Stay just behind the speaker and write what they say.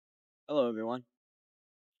Hello, everyone.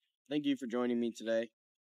 Thank you for joining me today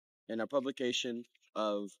in our publication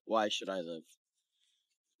of Why Should I Live?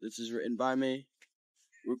 This is written by me,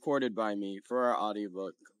 recorded by me for our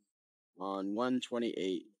audiobook on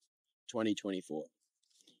 1/28/2024.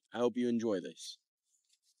 I hope you enjoy this.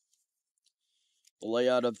 The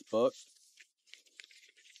layout of the book,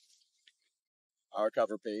 our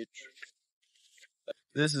cover page.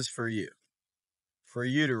 This is for you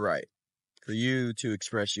to write, for you to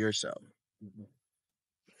express yourself.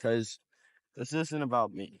 Because this isn't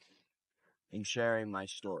about me and sharing my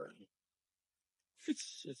story.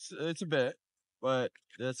 It's a bit, but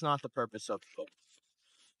that's not the purpose of the book.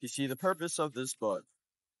 You see, the purpose of this book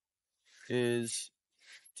is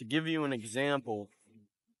to give you an example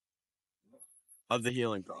of the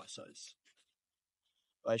healing process.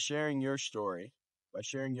 By sharing your story, by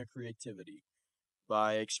sharing your creativity,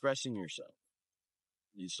 by expressing yourself,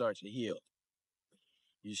 you start to heal.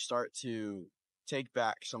 You start to take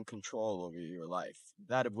back some control over your life.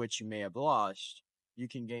 That of which you may have lost, you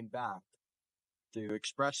can gain back through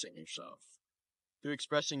expressing yourself, through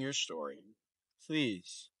expressing your story.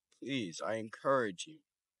 Please, I encourage you,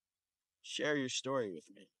 share your story with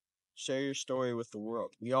me. Share your story with the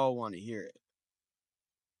world. We all want to hear it.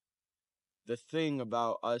 The thing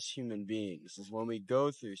about us human beings is when we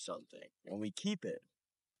go through something and we keep it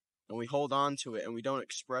and we hold on to it and we don't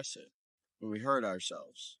express it, when we hurt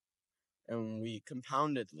ourselves and we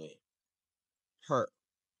compoundedly hurt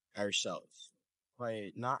ourselves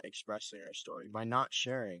by not expressing our story, by not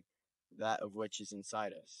sharing that of which is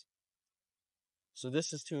inside us. So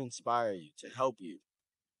this is to inspire you, to help you,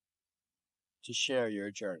 to share your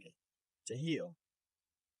journey, to heal,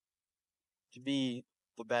 to be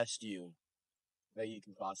the best you that you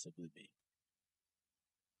can possibly be.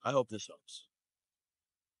 I hope this helps.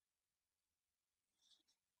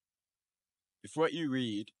 If what you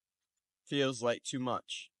read feels like too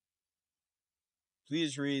much,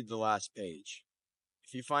 please read the last page.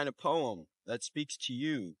 If you find a poem that speaks to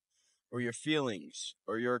you, or your feelings,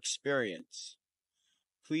 or your experience,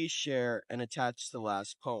 please share and attach the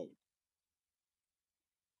last poem.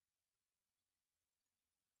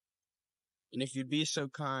 And if you'd be so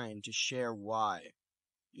kind to share why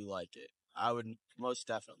you like it, I would most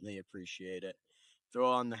definitely appreciate it.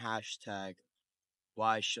 Throw on the hashtag,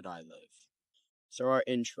 why should I live? So our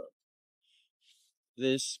intro.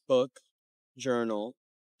 This book, journal,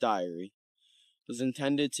 diary, was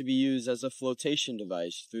intended to be used as a flotation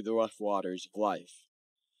device through the rough waters of life.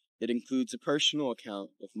 It includes a personal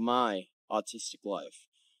account of my autistic life,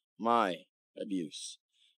 my abuse,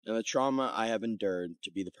 and the trauma I have endured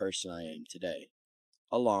to be the person I am today,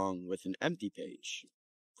 along with an empty page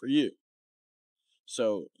for you.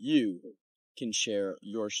 So you can share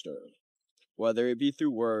your story, whether it be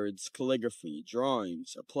through words, calligraphy,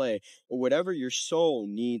 drawings, a play, or whatever your soul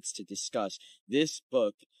needs to discuss. This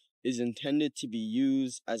book is intended to be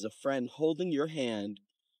used as a friend holding your hand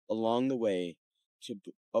along the way to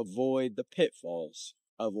avoid the pitfalls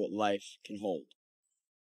of what life can hold.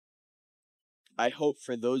 I hope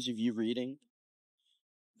for those of you reading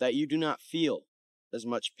that you do not feel as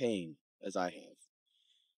much pain as I have.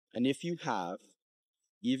 And if you have,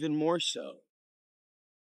 even more so,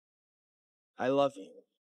 I love you.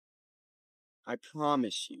 I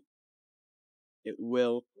promise you, it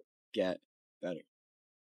will get better.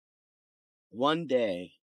 One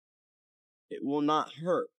day, it will not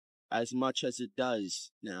hurt as much as it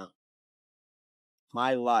does now.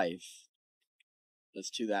 My life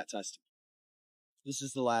is to that testament. This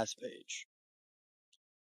is the last page.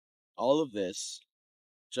 All of this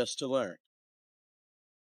just to learn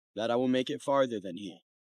that I will make it farther than he,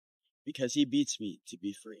 because he beats me to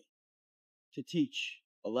be free, to teach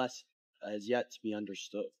a lesson that has yet to be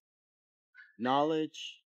understood.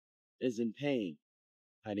 Knowledge is in pain,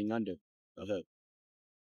 hiding under the hood.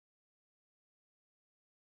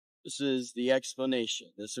 This is the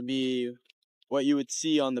explanation. This would be what you would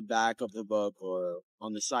see on the back of the book or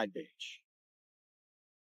on the side page.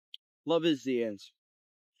 Love is the answer.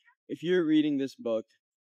 If you're reading this book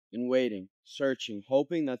and waiting, searching,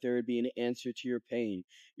 hoping that there would be an answer to your pain,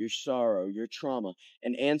 your sorrow, your trauma,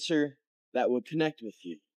 an answer that would connect with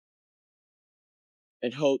you,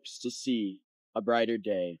 and hopes to see a brighter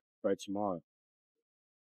day for tomorrow,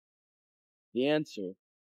 the answer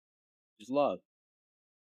is love.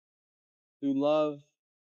 Through love,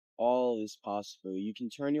 all is possible. You can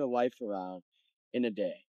turn your life around in a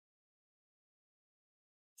day.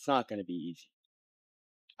 It's not going to be easy.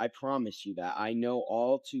 I promise you that. I know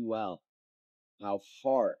all too well how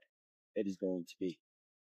hard it is going to be.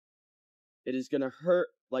 It is going to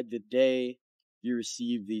hurt like the day you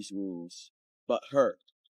receive these wounds, but hurt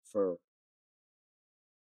for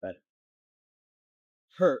better.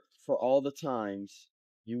 Hurt for all the times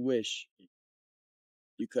you wish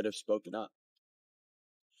you could have spoken up.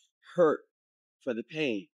 Hurt for the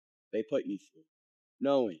pain they put you through,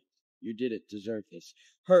 knowing you didn't deserve this.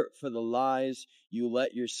 Hurt for the lies you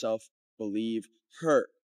let yourself believe. Hurt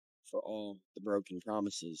for all the broken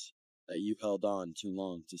promises that you held on too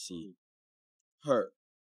long to see. Hurt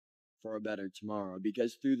for a better tomorrow,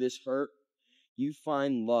 because through this hurt, you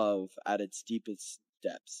find love at its deepest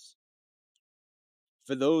depths.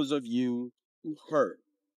 For those of you who hurt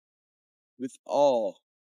with all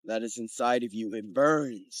that is inside of you, it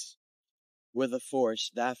burns with a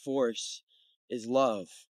force. That force is love,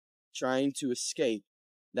 trying to escape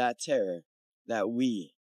that terror that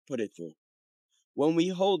we put it through. When we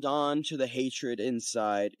hold on to the hatred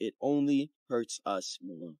inside, it only hurts us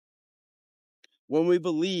more. When we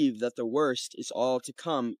believe that the worst is all to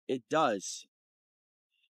come, it does.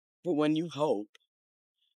 But when you hope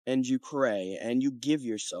and you pray and you give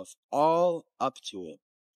yourself all up to it,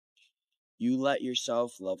 you let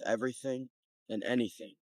yourself love everything and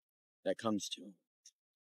anything that comes to it.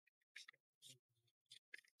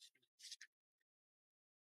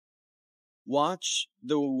 Watch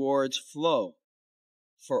the rewards flow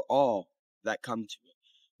for all that come to it.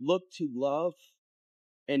 Look to love,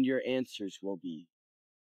 and your answers will be.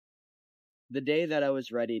 The day that I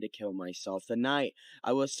was ready to kill myself, the night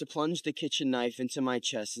I was to plunge the kitchen knife into my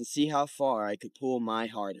chest and see how far I could pull my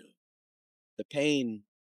heart out. The pain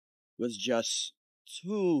was just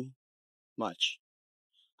too much.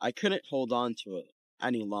 I couldn't hold on to it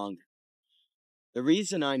any longer. The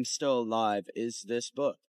reason I'm still alive is this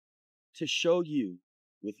book, to show you,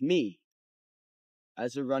 with me,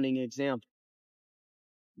 as a running example.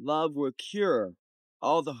 Love will cure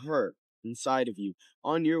all the hurt inside of you.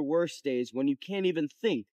 On your worst days, when you can't even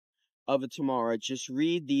think of a tomorrow, just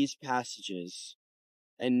read these passages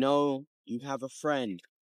and know you have a friend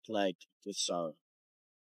plagued with sorrow.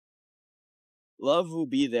 Love will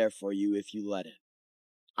be there for you if you let it.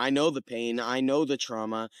 I know the pain, I know the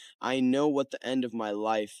trauma, I know what the end of my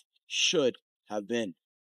life should have been.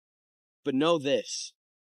 But know this,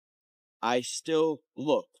 I still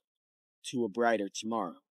look to a brighter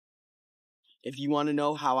tomorrow. If you want to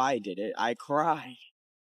know how I did it, I cried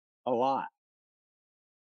a lot.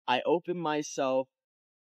 I opened myself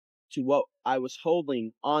to what I was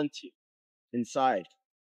holding onto inside.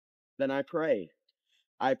 Then I prayed.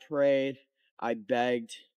 I prayed, I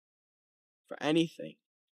begged for anything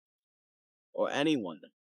or anyone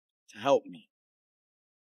to help me.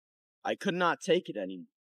 I could not take it anymore.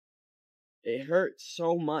 It hurt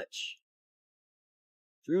so much.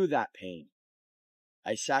 Through that pain,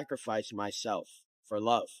 I sacrificed myself for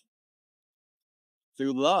love.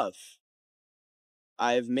 Through love,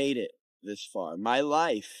 I have made it this far. My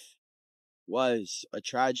life was a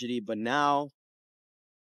tragedy, but now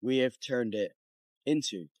we have turned it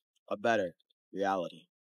into a better reality.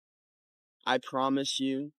 I promise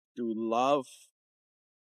you, through love,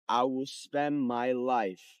 I will spend my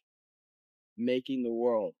life making the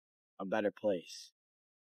world a better place.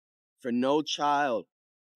 For no child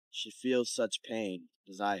should feel such pain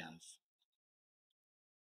as I have.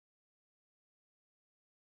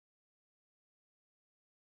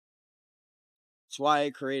 That's why I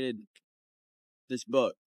created this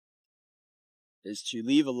book, is to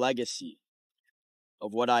leave a legacy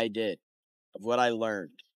of what I did, of what I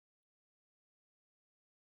learned,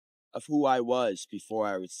 of who I was before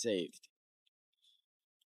I was saved.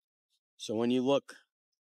 So when you look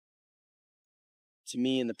to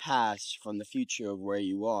me in the past from the future of where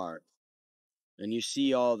you are, and you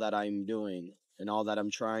see all that I'm doing, and all that I'm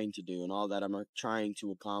trying to do, and all that I'm trying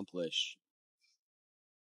to accomplish,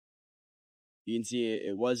 you can see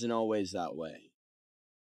it wasn't always that way.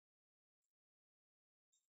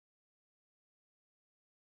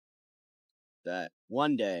 That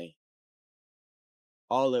one day,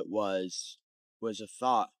 all it was a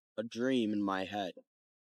thought, a dream in my head,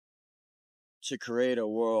 to create a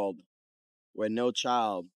world where no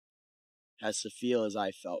child has to feel as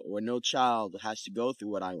I felt, where no child has to go through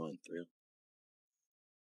what I went through,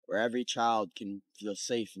 where every child can feel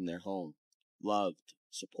safe in their home, loved,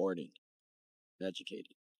 supported,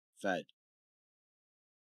 educated, fed.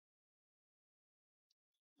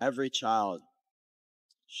 Every child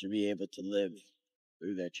should be able to live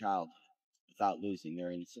through their childhood without losing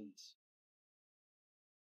their innocence.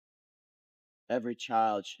 Every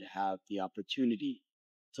child should have the opportunity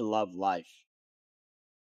to love life.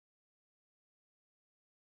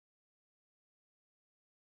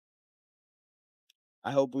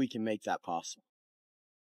 I hope we can make that possible.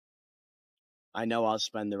 I know I'll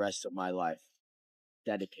spend the rest of my life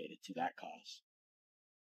dedicated to that cause.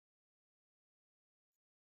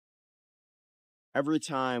 Every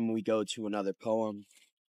time we go to another poem,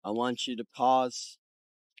 I want you to pause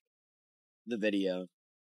the video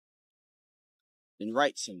and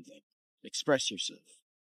write something. Express yourself.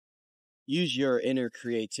 Use your inner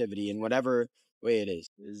creativity in whatever way it is.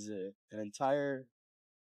 There's an entire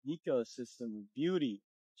ecosystem of beauty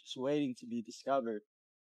just waiting to be discovered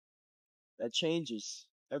that changes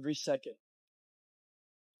every second.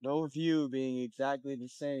 No view being exactly the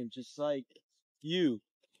same, just like you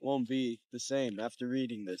won't be the same after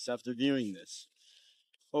reading this, after viewing this.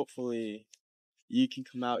 Hopefully, you can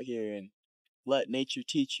come out here and let nature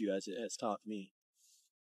teach you as it has taught me.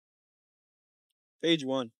 Page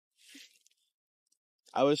 1.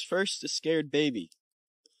 I was first a scared baby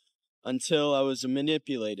until I was a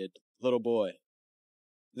manipulated little boy.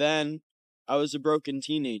 Then I was a broken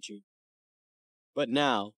teenager. But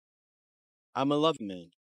now I'm a loving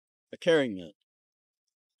man, a caring man.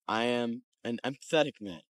 I am an empathetic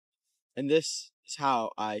man. And this is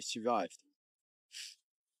how I survived.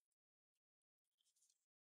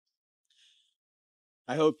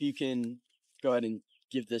 I hope you can go ahead and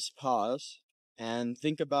give this pause and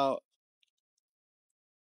think about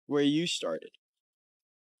where you started,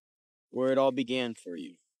 where it all began for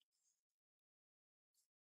you,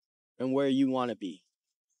 and where you want to be.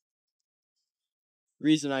 The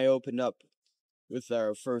reason I opened up with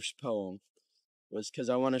our first poem was because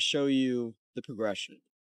I want to show you the progression.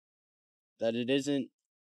 That it isn't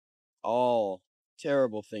all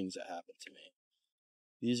terrible things that happened to me.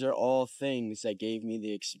 These are all things that gave me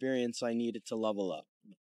the experience I needed to level up,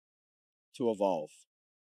 to evolve,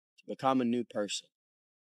 to become a new person.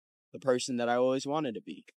 The person that I always wanted to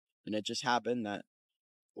be. And it just happened that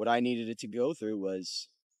what I needed it to go through was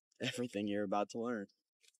everything you're about to learn.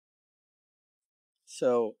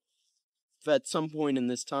 So, if at some point in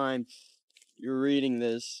this time you're reading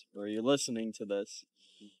this or you're listening to this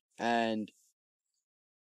and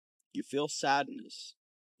you feel sadness,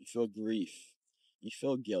 you feel grief, you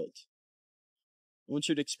feel guilt, I want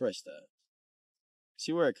you to express that.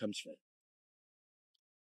 See where it comes from.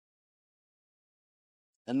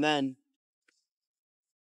 And then,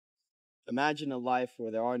 imagine a life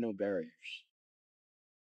where there are no barriers,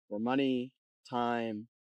 where money, time,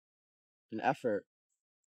 and effort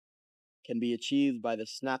can be achieved by the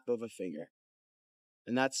snap of a finger.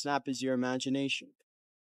 And that snap is your imagination.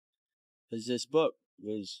 Because this book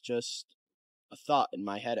was just a thought in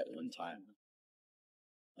my head at one time.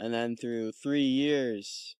 And then through 3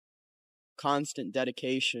 years, constant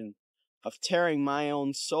dedication of tearing my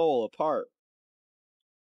own soul apart,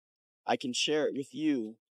 I can share it with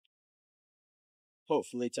you,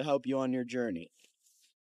 hopefully to help you on your journey.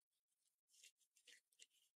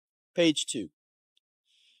 Page 2.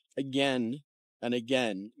 Again and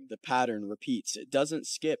again, the pattern repeats. It doesn't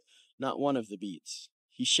skip not one of the beats.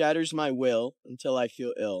 He shatters my will until I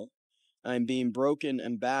feel ill. I am being broken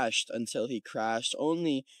and bashed until he crashed.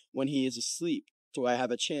 Only when he is asleep do I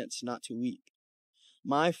have a chance not to weep.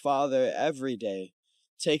 My father every day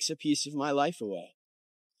takes a piece of my life away,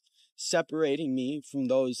 separating me from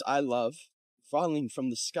those I love, falling from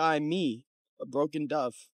the sky, me, a broken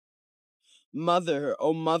dove. Mother,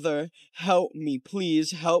 oh mother, help me,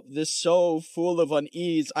 please help this soul full of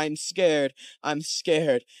unease. I'm scared,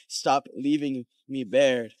 stop leaving me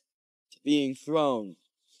bared to being thrown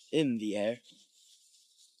in the air,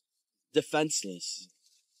 defenseless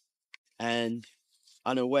and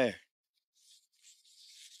unaware.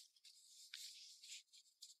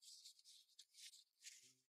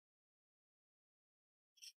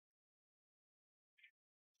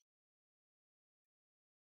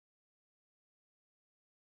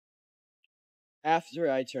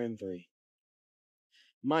 After I turn 3.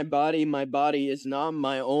 My body is not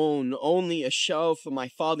my own, only a shell for my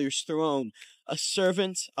father's throne, a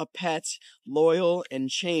servant, a pet, loyal and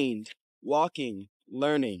chained, walking,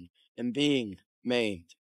 learning, and being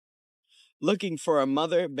maimed. Looking for a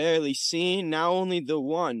mother barely seen, now only the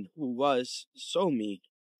one who was so mean.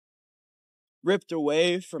 Ripped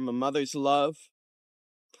away from a mother's love,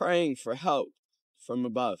 praying for help from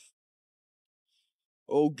above.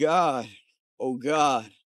 Oh God,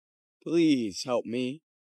 please help me.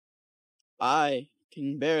 I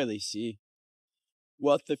can barely see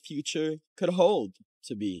what the future could hold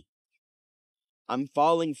to be. I'm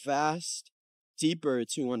falling fast, deeper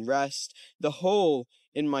to unrest. The hole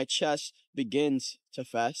in my chest begins to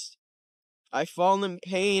fest. I fall in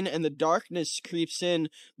pain and the darkness creeps in.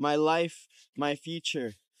 My life, my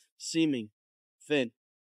future, seeming thin.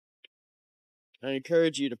 I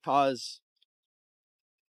encourage you to pause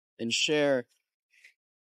and share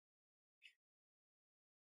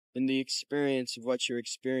in the experience of what you're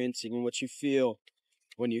experiencing and what you feel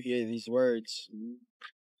when you hear these words.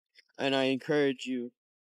 And I encourage you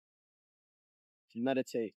to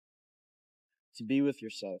meditate, to be with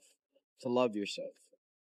yourself, to love yourself,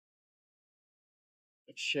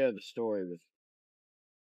 and share the story with me.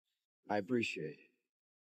 I appreciate it.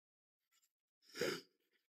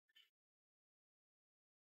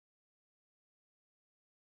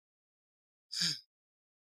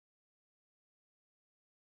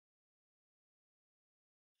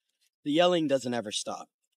 The yelling doesn't ever stop.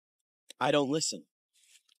 I don't listen.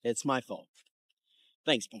 It's my fault.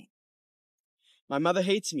 Thanks, Pop. My mother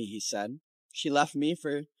hates me, he said. She left me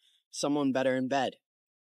for someone better in bed.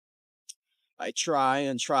 I try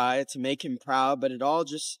and try to make him proud, but it all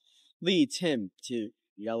just leads him to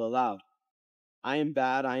yell aloud. I am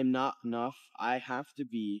bad, I am not enough, I have to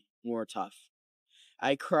be more tough.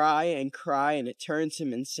 I cry, and it turns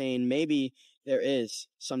him insane. Maybe there is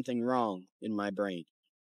something wrong in my brain.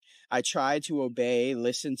 I try to obey,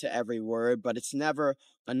 listen to every word, but it's never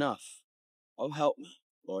enough. Oh, help me,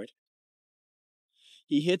 Lord.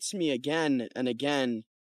 He hits me again and again.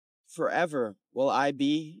 Forever will I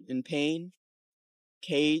be in pain,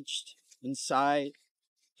 caged inside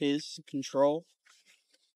his control.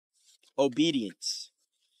 Obedience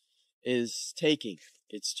is taking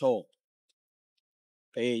its toll.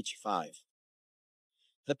 Page 5.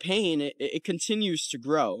 The pain, it continues to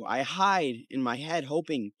grow. I hide in my head,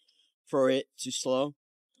 hoping for it to slow.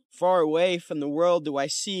 Far away from the world do I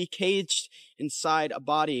see, caged inside a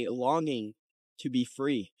body, longing to be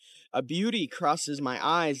free. A beauty crosses my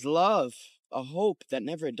eyes, love, a hope that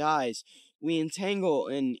never dies. We entangle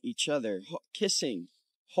in each other, kissing,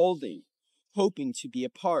 holding, hoping to be a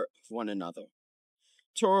part of one another.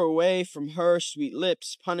 Tore away from her sweet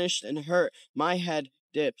lips, punished and hurt, my head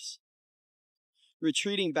dips.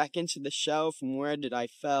 Retreating back into the shell from where did I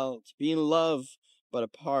fell, to be in love but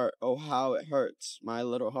apart, oh how it hurts my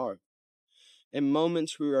little heart. In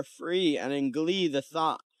moments we are free, and in glee the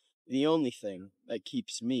thought, the only thing that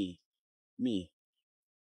keeps me.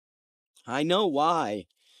 I know why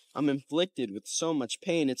I'm inflicted with so much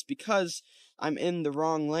pain. It's because I'm in the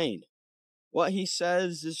wrong lane. What he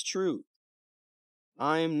says is true.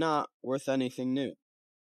 I am not worth anything new.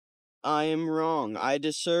 I am wrong. I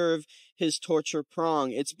deserve his torture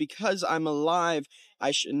prong. It's because I'm alive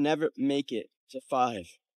I should never make it to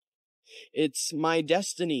 5. It's my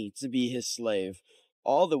destiny to be his slave,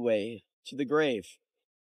 all the way to the grave.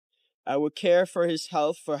 I would care for his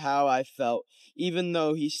health, for how I felt, even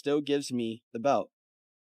though he still gives me the belt.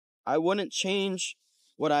 I wouldn't change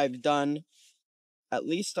what I've done. At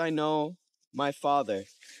least I know my father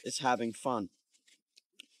is having fun,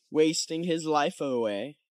 wasting his life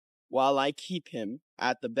away while I keep him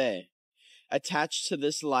at the bay. Attached to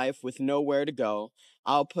this life with nowhere to go,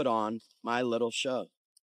 I'll put on my little show.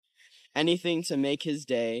 Anything to make his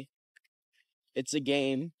day. It's a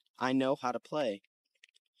game I know how to play.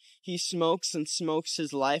 He smokes and smokes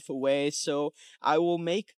his life away, so I will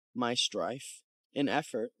make my strife an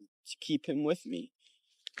effort to keep him with me,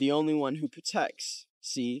 the only one who protects.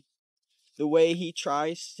 See, the way he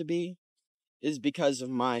tries to be is because of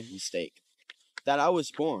my mistake, that I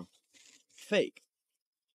was born fake.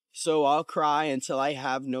 So I'll cry until I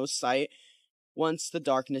have no sight. Once the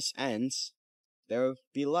darkness ends, there'll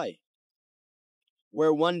be light,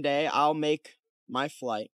 where one day I'll make my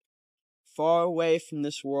flight. Far away from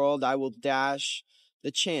this world I will dash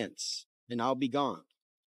the chance, and I'll be gone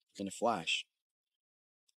in a flash.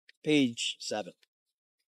 Page 7.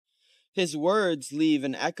 His words leave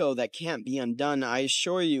an echo that can't be undone. I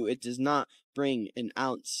assure you it does not bring an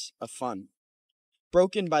ounce of fun.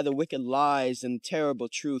 Broken by the wicked lies and terrible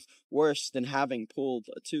truth, worse than having pulled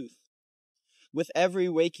a tooth. With every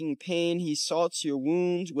waking pain, he salts your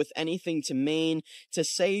wound with anything to maim. To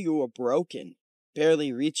say you are broken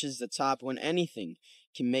barely reaches the top when anything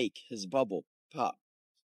can make his bubble pop.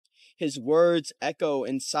 His words echo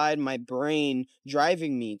inside my brain,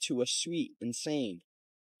 driving me to a sweet insane.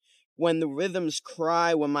 When the rhythms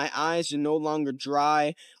cry, when my eyes are no longer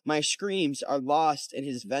dry, my screams are lost in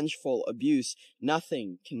his vengeful abuse.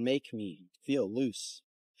 Nothing can make me feel loose.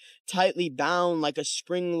 Tightly bound like a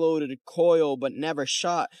spring-loaded coil, but never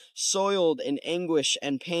shot, soiled in anguish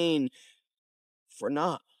and pain. For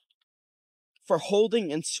naught. For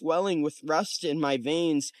holding and swelling with rust in my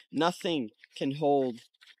veins, nothing can hold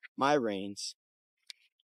my reins.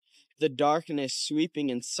 The darkness sweeping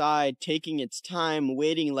inside, taking its time,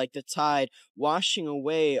 waiting like the tide, washing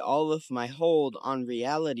away all of my hold on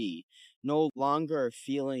reality, no longer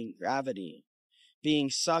feeling gravity, being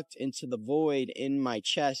sucked into the void in my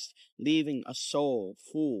chest, leaving a soul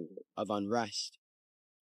full of unrest.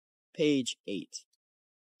 Page 8.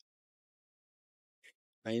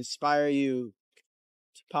 I inspire you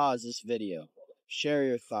to pause this video, share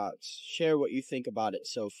your thoughts, share what you think about it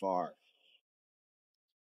so far,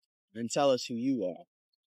 and tell us who you are.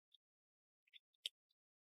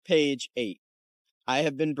 Page 8. I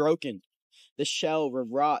have been broken, the shell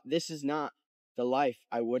rewrought. This is not the life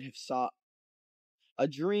I would have sought. A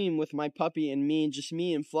dream with my puppy and me, just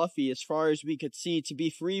me and Fluffy as far as we could see, to be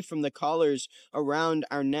free from the collars around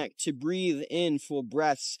our neck, to breathe in full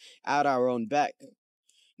breaths at our own beck.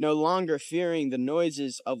 No longer fearing the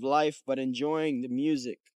noises of life, but enjoying the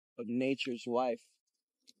music of nature's life.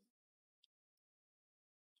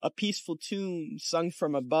 A peaceful tune sung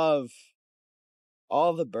from above.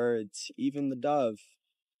 All the birds, even the dove,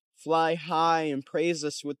 fly high and praise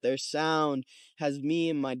us with their sound, has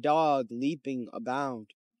me and my dog leaping abound.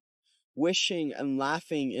 Wishing and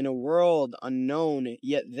laughing in a world unknown,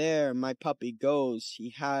 yet there my puppy goes,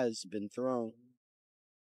 he has been thrown.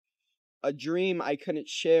 A dream I couldn't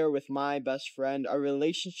share with my best friend, a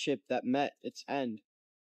relationship that met its end.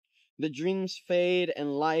 The dreams fade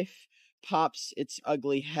and life pops its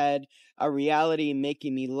ugly head, a reality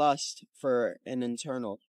making me lust for an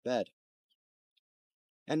eternal bed.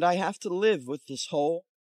 And I have to live with this hole,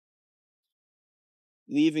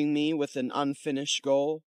 leaving me with an unfinished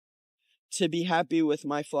goal, to be happy with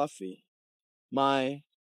my Fluffy, my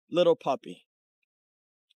little puppy.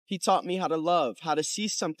 He taught me how to love, how to see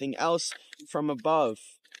something else from above.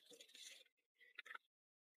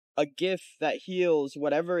 A gift that heals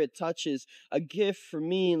whatever it touches, a gift for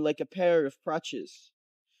me like a pair of crutches.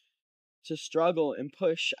 To struggle and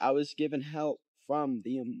push, I was given help from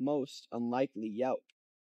the most unlikely yelp.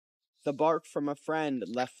 The bark from a friend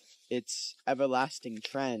left its everlasting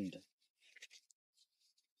trend.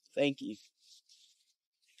 Thank you.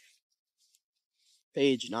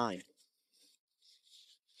 Page 9.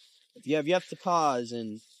 If you have yet to pause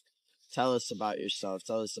and tell us about yourself,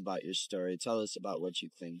 tell us about your story, tell us about what you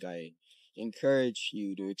think, I encourage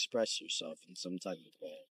you to express yourself in some type of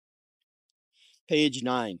way. Page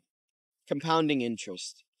 9. Compounding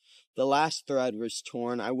interest. The last thread was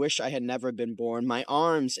torn. I wish I had never been born. My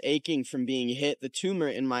arms aching from being hit. The tumor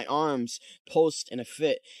in my arms pulsed in a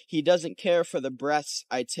fit. He doesn't care for the breaths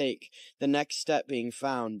I take. The next step being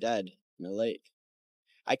found dead in a lake.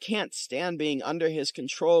 I can't stand being under his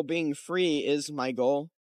control. Being free is my goal.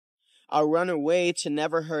 I'll run away to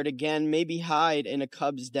never hurt again. Maybe hide in a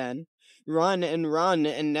cub's den. Run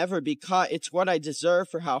and never be caught. It's what I deserve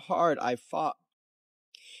for how hard I fought.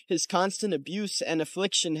 His constant abuse and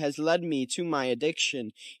affliction has led me to my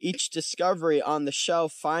addiction. Each discovery on the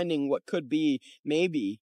shelf, finding what could be,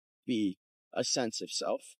 maybe, be a sense of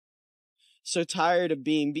self. So tired of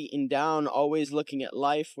being beaten down, always looking at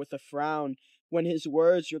life with a frown. When his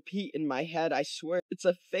words repeat in my head, I swear it's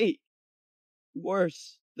a fate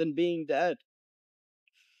worse than being dead.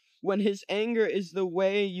 When his anger is the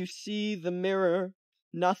way you see the mirror,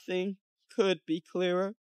 nothing could be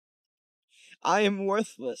clearer. I am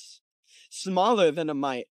worthless, smaller than a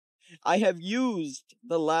mite. I have used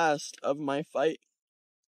the last of my fight.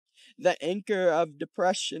 The anchor of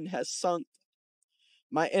depression has sunk.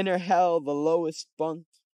 My inner hell, the lowest bunk,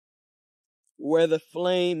 where the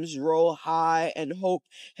flames roll high and hope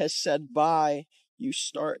has said bye. You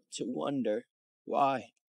start to wonder why.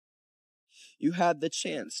 You had the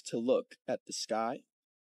chance to look at the sky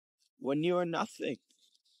when you are nothing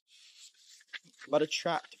but a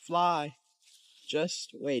trapped fly,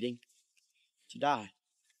 just waiting to die.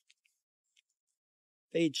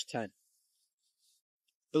 Page 10.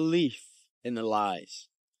 Belief in the lies.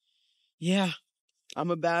 Yeah,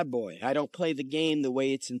 I'm a bad boy. I don't play the game the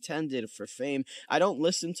way it's intended for fame. I don't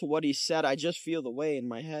listen to what he said. I just feel the way in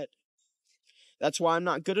my head. That's why I'm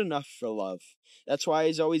not good enough for love. That's why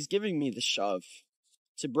he's always giving me the shove.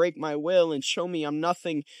 To break my will and show me I'm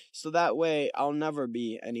nothing, so that way I'll never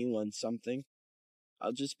be anyone something.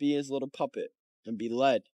 I'll just be his little puppet and be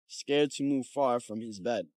led, scared to move far from his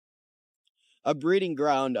bed. A breeding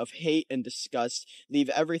ground of hate and disgust, leave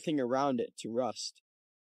everything around it to rust.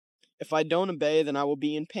 If I don't obey, then I will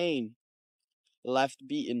be in pain, left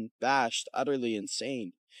beaten, bashed, utterly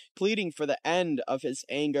insane, pleading for the end of his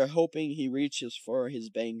anger, hoping he reaches for his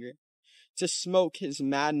banger, to smoke his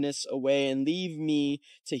madness away and leave me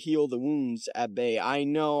to heal the wounds at bay. I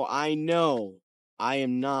know, I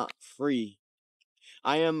am not free.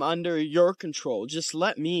 I am under your control. Just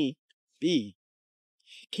let me be.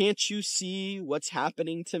 Can't you see what's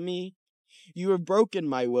happening to me? You have broken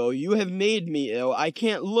my will. You have made me ill. I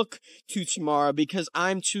can't look to tomorrow because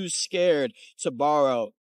I'm too scared to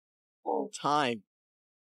borrow time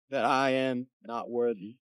that I am not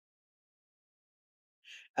worthy.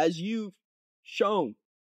 as you've shown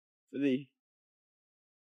for thee,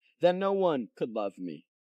 then no one could love me,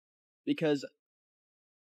 because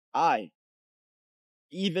I,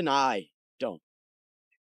 even I, don't.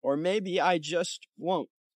 Or maybe I just won't.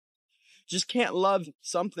 Just can't love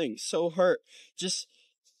something so hurt. Just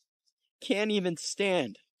can't even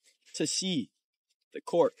stand to see the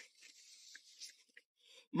cork.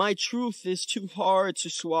 My truth is too hard to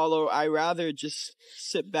swallow. I rather just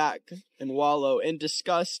sit back and wallow in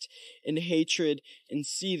disgust, in hatred, in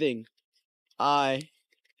seething. I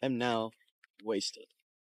am now wasted.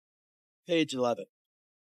 Page 11.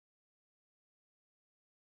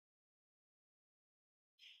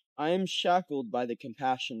 I am shackled by the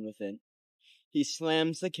compassion within. He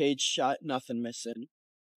slams the cage shut, nothing missing.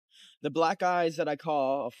 The black eyes that I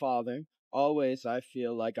call a father, always I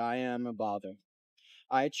feel like I am a bother.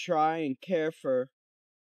 I try and care for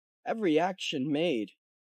every action made,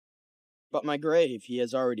 but my grave he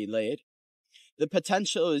has already laid. The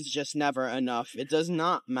potential is just never enough. It does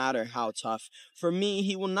not matter how tough. For me,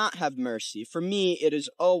 he will not have mercy. For me, it is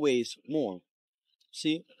always more.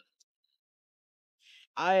 See?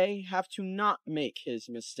 I have to not make his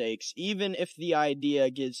mistakes, even if the idea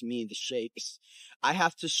gives me the shakes. I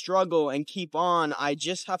have to struggle and keep on. I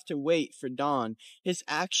just have to wait for dawn. His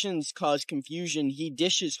actions cause confusion. He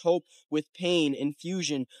dishes hope with pain,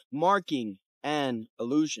 infusion, marking an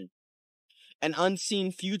illusion. An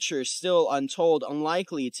unseen future still untold,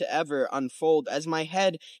 unlikely to ever unfold. As my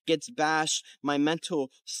head gets bashed, my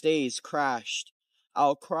mental stays crashed.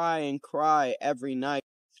 I'll cry and cry every night,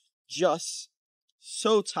 just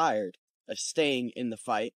so tired of staying in the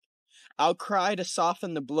fight. I'll cry to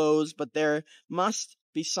soften the blows, but there must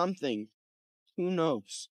be something, who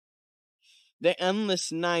knows? The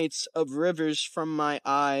endless nights of rivers from my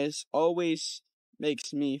eyes always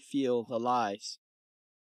makes me feel the lies.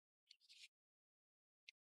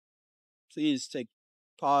 Please take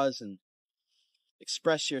pause and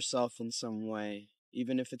express yourself in some way,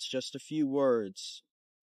 even if it's just a few words.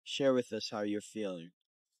 Share with us how you're feeling,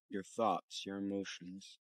 your thoughts, your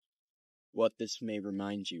emotions, what this may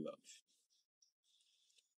remind you of.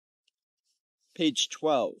 Page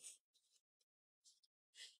 12.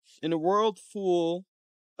 In a world full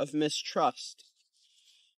of mistrust,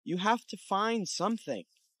 you have to find something,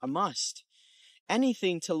 a must.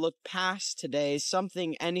 Anything to look past today,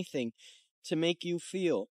 something, anything to make you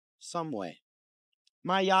feel some way.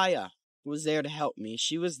 My Yaya was there to help me.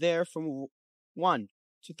 She was there from 1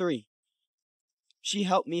 to 3. She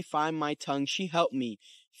helped me find my tongue. She helped me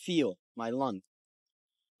feel my lung.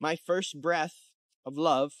 My first breath of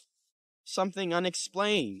love, something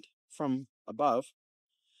unexplained from above.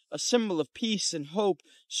 A symbol of peace and hope,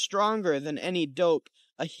 stronger than any dope.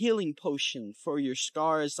 A healing potion for your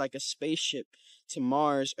scars, like a spaceship to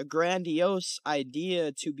Mars. A grandiose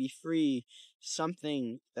idea to be free,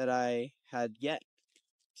 something that I had yet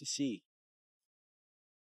to see.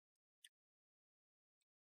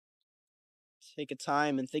 Take a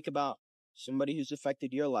time and think about somebody who's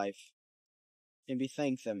affected your life. Maybe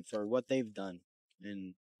thank them for what they've done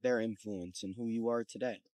and their influence in who you are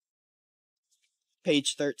today.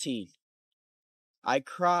 Page 13. I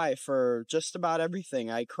cry for just about everything.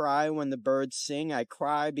 I cry when the birds sing. I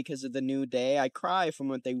cry because of the new day. I cry from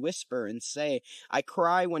what they whisper and say. I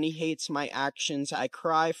cry when he hates my actions. I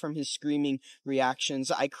cry from his screaming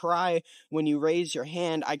reactions. I cry when you raise your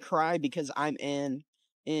hand. I cry because I'm in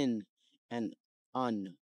an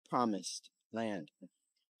unpromised land.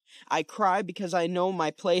 I cry because I know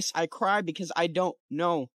my place. I cry because I don't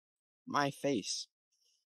know my face.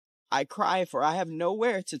 I cry for I have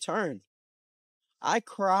nowhere to turn. I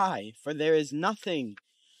cry, for there is nothing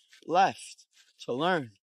left to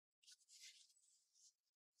learn.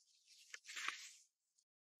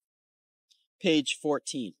 Page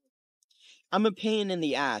 14. I'm a pain in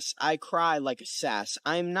the ass. I cry like a sass.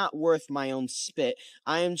 I am not worth my own spit.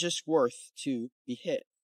 I am just worth to be hit.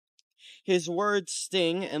 His words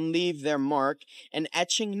sting and leave their mark, an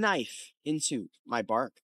etching knife into my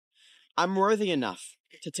bark. I'm worthy enough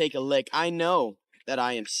to take a lick. I know that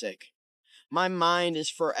I am sick. My mind is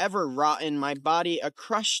forever rotten, my body a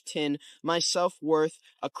crushed tin, my self-worth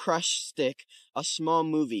a crushed stick, a small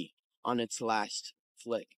movie on its last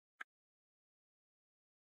flick.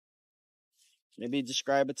 Maybe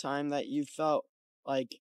describe a time that you felt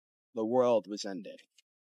like the world was ending,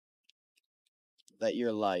 that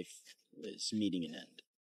your life was meeting an end,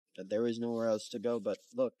 that there was nowhere else to go, but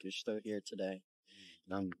look, you're still here today,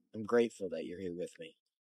 and I'm grateful that you're here with me.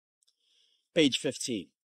 Page 15.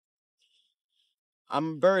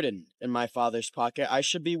 I'm a burden in my father's pocket. I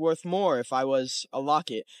should be worth more if I was a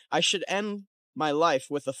locket. I should end my life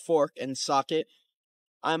with a fork and socket.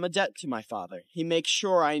 I'm a debt to my father. He makes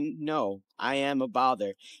sure I know I am a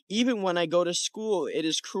bother. Even when I go to school, it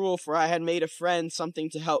is cruel, for I had made a friend something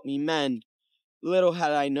to help me mend. Little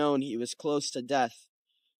had I known he was close to death,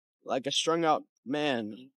 like a strung-out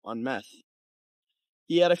man on meth.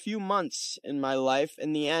 He had a few months in my life.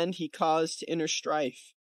 In the end, he caused inner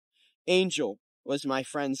strife. Angel was my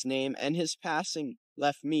friend's name, and his passing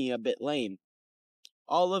left me a bit lame.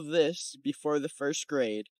 All of this before the first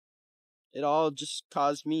grade. It all just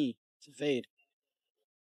caused me to fade.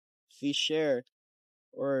 Please share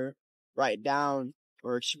or write down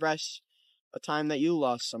or express a time that you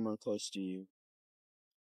lost someone close to you.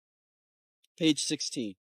 Page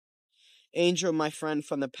 16. Angel, my friend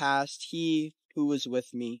from the past, he who was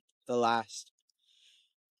with me the last.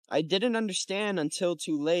 I didn't understand until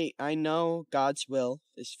too late. I know God's will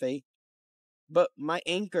is fate. But my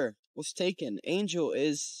anchor was taken. Angel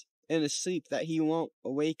is in a sleep that he won't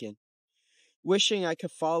awaken. Wishing I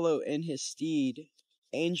could follow in his steed,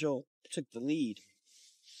 Angel took the lead.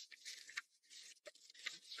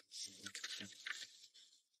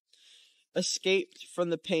 Escaped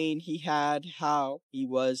from the pain he had, how he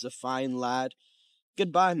was a fine lad.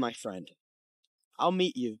 Goodbye, my friend. I'll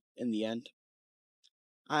meet you in the end.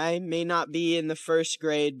 I may not be in the first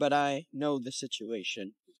grade, but I know the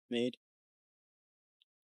situation made.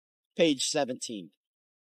 Page 17.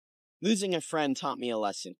 Losing a friend taught me a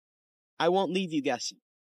lesson. I won't leave you guessing.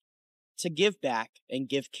 To give back and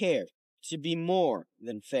give care, to be more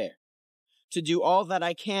than fair. To do all that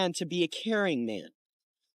I can to be a caring man.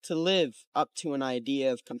 To live up to an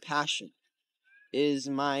idea of compassion is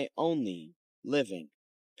my only living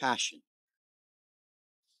passion.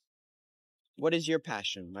 What is your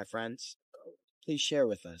passion, my friends? Please share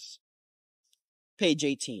with us. Page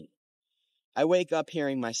 18. I wake up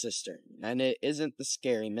hearing my sister, and it isn't the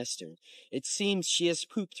scary mister. It seems she has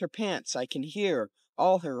pooped her pants. I can hear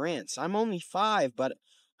all her rants. I'm only 5, but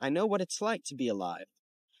I know what it's like to be alive.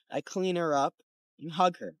 I clean her up and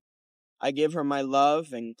hug her. I give her my love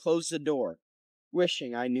and close the door,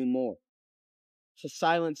 wishing I knew more. To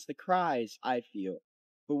silence the cries I feel,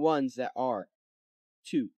 the ones that are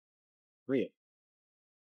too real.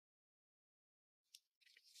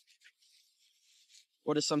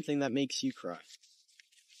 What is something that makes you cry?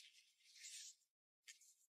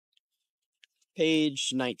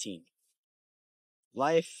 Page 19.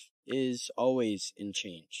 Life is always in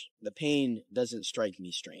change. The pain doesn't strike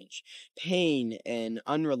me strange. Pain, an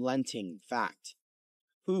unrelenting fact.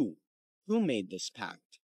 Who made this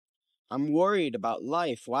pact? I'm worried about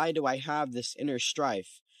life. Why do I have this inner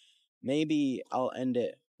strife? Maybe I'll end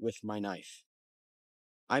it with my knife.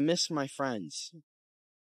 I miss my friends.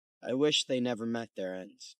 I wish they never met their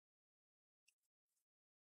ends.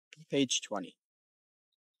 Page 20.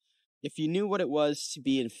 If you knew what it was to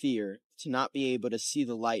be in fear, to not be able to see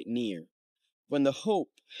the light near, when the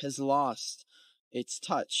hope has lost its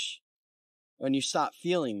touch, when you stop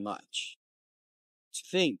feeling much, to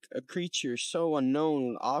think a creature so unknown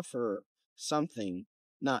would offer something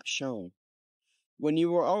not shown, when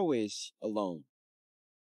you were always alone.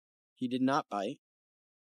 He did not bite.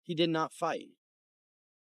 He did not fight.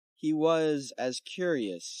 He was as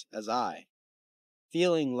curious as I,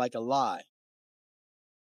 feeling like a lie.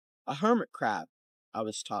 A hermit crab, I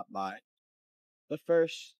was taught by, the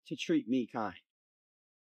first to treat me kind.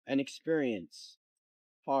 An experience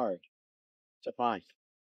hard to find.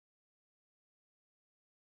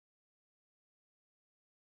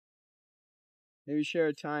 Maybe share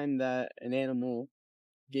a time that an animal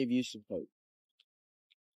gave you some hope.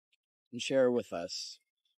 And share with us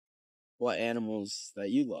what animals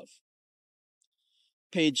that you love.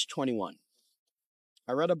 Page 21.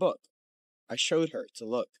 I read a book. I showed her to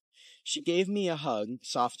look. She gave me a hug,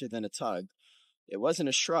 softer than a tug. It wasn't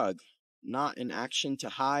a shrug, not an action to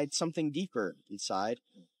hide something deeper inside.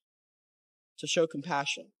 To show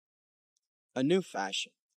compassion. A new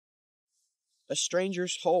fashion. A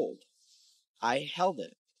stranger's hold. I held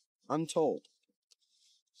it, untold.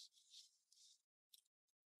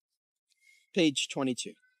 Page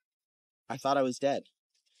 22. I thought I was dead.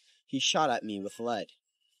 He shot at me with lead.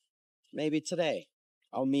 Maybe today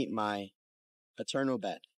I'll meet my eternal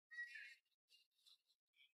bed.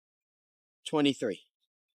 23.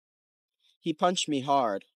 He punched me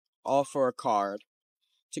hard, all for a card,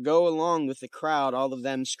 to go along with the crowd, all of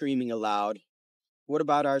them screaming aloud. What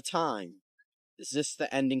about our time? Is this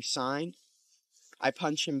the ending sign? I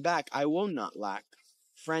punch him back, I will not lack.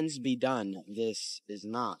 Friends be done, this is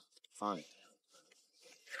not fine.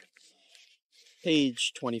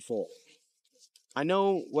 Page 24. I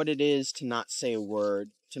know what it is to not say a word,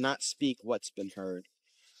 to not speak what's been heard.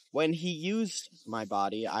 When he used my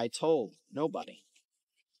body, I told nobody.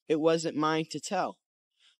 It wasn't mine to tell.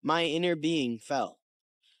 My inner being fell.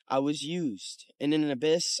 I was used. In an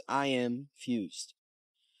abyss I am fused.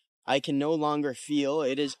 I can no longer feel.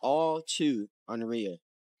 It is all too unreal.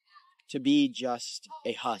 To be just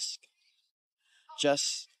a husk.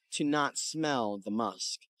 Just to not smell the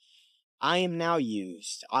musk. I am now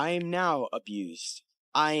used. I am now abused.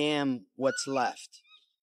 I am what's left.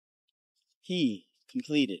 He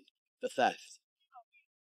completed the theft.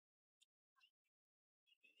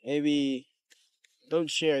 Maybe don't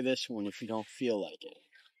share this one if you don't feel like it,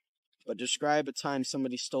 but describe a time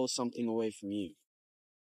somebody stole something away from you.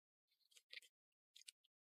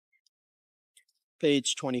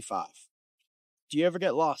 Page 25. Do you ever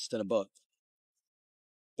get lost in a book?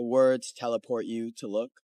 The words teleport you to look.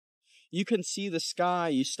 You can see the sky,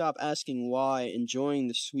 you stop asking why, enjoying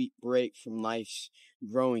the sweet break from life's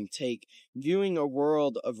growing take, viewing a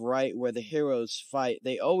world of right where the heroes fight.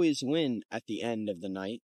 They always win at the end of the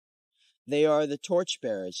night. They are the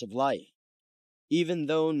torchbearers of light. Even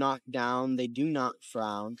though knocked down, they do not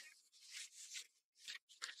frown,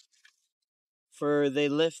 for they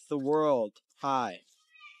lift the world high.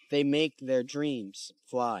 They make their dreams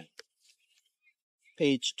fly.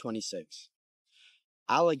 Page 26.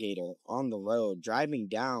 Alligator on the road, driving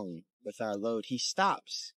down with our load. He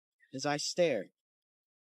stops as I stare.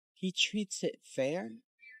 He treats it fair.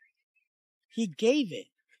 He gave it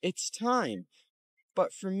its time,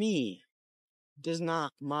 but for me, does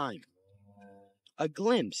not mind. A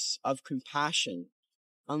glimpse of compassion,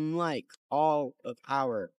 unlike all of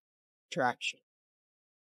our traction.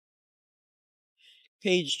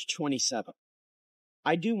 Page 27.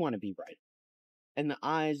 I do want to be right in the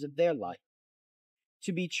eyes of their light.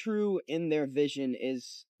 To be true in their vision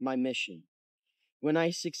is my mission. When I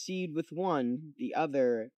succeed with one, the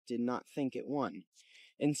other did not think it won.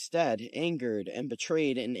 Instead, angered and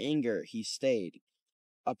betrayed in anger, he stayed.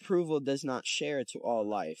 Approval does not share to all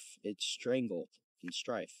life. It's strangled in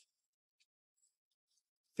strife.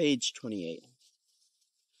 Page 28.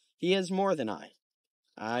 He has more than I.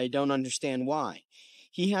 I don't understand why.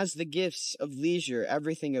 He has the gifts of leisure,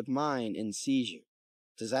 everything of mine in seizure.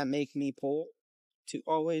 Does that make me poor to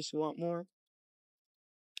always want more?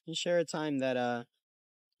 And share a time that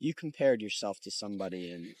you compared yourself to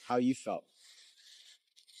somebody and how you felt.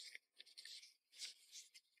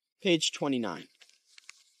 Page 29.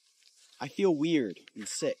 I feel weird and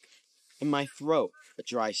sick. In my throat, a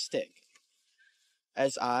dry stick.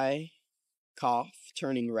 As I cough,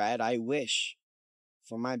 turning red, I wish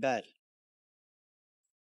for my bed.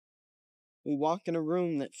 We walk in a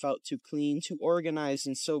room that felt too clean, too organized,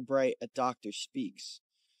 and so bright a doctor speaks.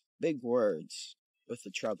 Big words with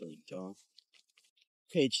a troubling tone.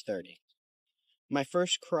 Page 30. My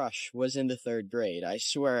first crush was in the 3rd grade. I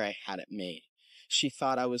swear I had it made. She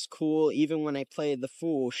thought I was cool even when I played the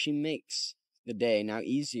fool. She makes the day now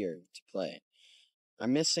easier to play.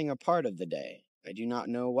 I'm missing a part of the day. I do not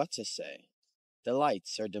know what to say. The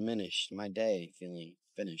lights are diminished, my day feeling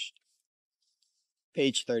finished.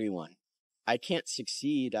 Page 31. I can't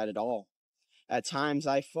succeed at it all. At times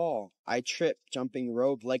I fall. I trip, jumping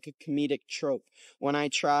rope like a comedic trope. When I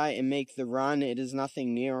try and make the run, it is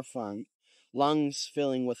nothing near fun. Lungs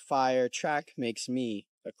filling with fire, track makes me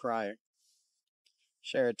a crier.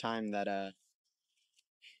 Share a time that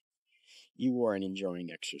you weren't enjoying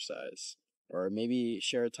exercise. Or maybe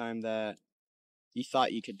share a time that you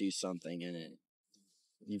thought you could do something and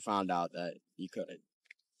you found out that you couldn't.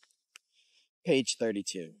 Page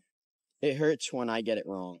 32. It hurts when I get it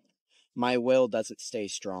wrong. My will doesn't stay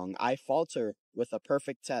strong. I falter with a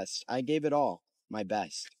perfect test. I gave it all, my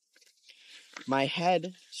best. My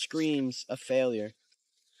head screams a failure.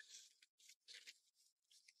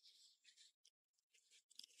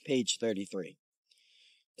 Page 33.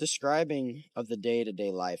 Describing of the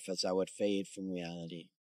day-to-day life as I would fade from reality.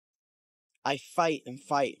 I fight and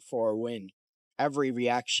fight for a win, every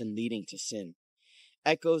reaction leading to sin.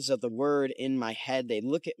 Echoes of the word in my head, they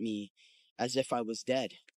look at me as if I was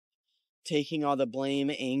dead. Taking all the blame,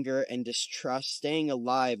 anger, and distrust, staying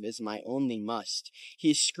alive is my only must.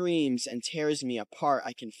 He screams and tears me apart.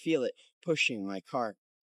 I can feel it pushing my cart.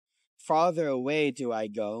 Farther away do I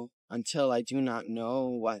go until I do not know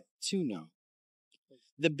what to know.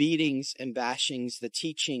 The beatings and bashings, the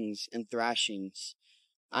teachings and thrashings,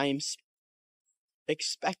 I am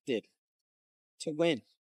expected to win.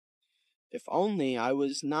 If only I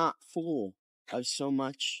was not full of so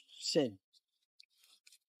much sin.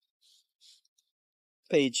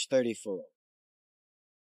 Page 34.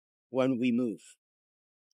 When we move.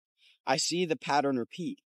 I see the pattern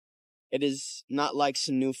repeat. It is not like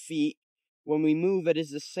some new feet. When we move, it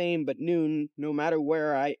is the same but new. No matter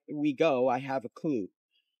where we go, I have a clue.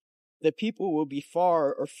 The people will be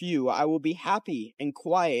far or few. I will be happy and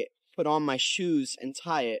quiet, put on my shoes and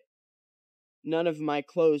tie it. None of my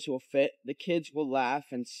clothes will fit. The kids will laugh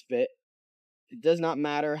and spit. It does not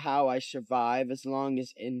matter how I survive as long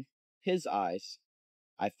as in his eyes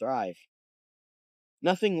I thrive.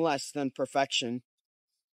 Nothing less than perfection,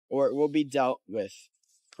 or it will be dealt with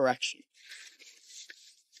correction.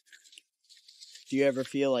 Do you ever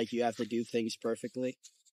feel like you have to do things perfectly?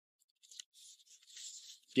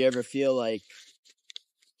 Do you ever feel like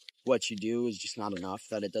what you do is just not enough,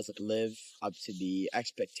 that it doesn't live up to the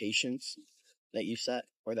expectations that you set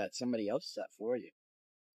or that somebody else set for you?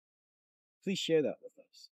 Please share that with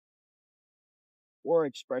us. Or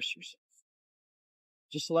express yourself.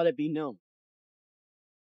 Just let it be known.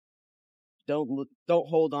 Don't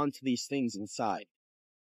hold on to these things inside.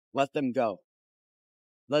 Let them go.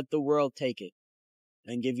 Let the world take it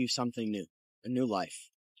and give you something new, a new life,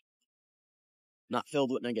 not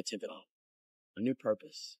filled with negativity, a new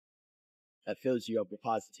purpose that fills you up with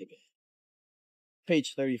positivity.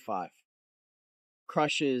 Page 35.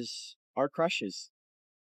 Crushes are crushes.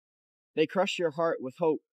 They crush your heart with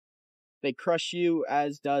hope. They crush you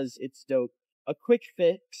as does its dope. A quick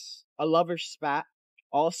fix, a lover's spat,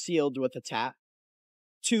 all sealed with a tap.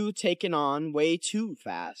 Two taken on way too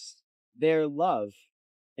fast. Their love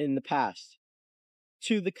in the past.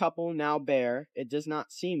 To the couple now bare, it does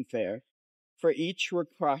not seem fair. For each were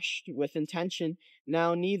crushed with intention,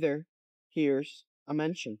 now neither hears a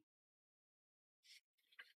mention.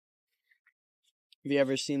 Have you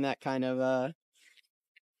ever seen that kind of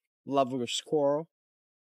lover's quarrel?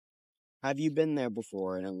 Have you been there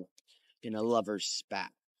before in a lover's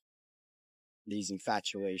spat? These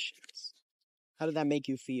infatuations. How did that make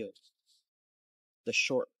you feel? The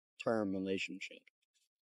short-term relationship.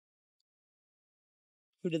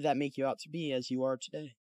 Who did that make you out to be as you are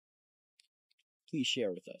today? Please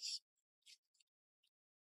share with us.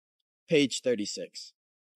 Page 36.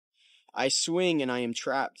 I swing and I am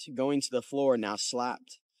trapped, going to the floor now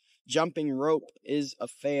slapped. Jumping rope is a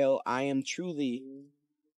fail, I am truly...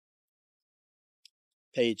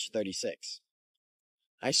 Page 36.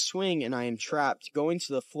 I swing and I am trapped, going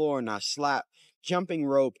to the floor now slapped. Jumping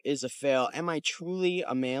rope is a fail, am I truly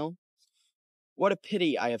a male? What a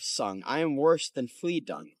pity I have sung, I am worse than flea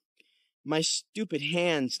dung. My stupid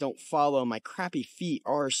hands don't follow, my crappy feet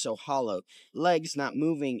are so hollow, legs not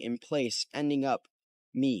moving in place, ending up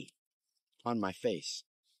me on my face.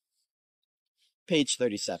 Page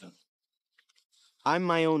 37. I'm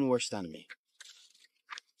my own worst enemy.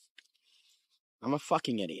 I'm a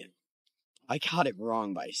fucking idiot. I got it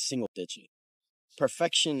wrong by a single digit.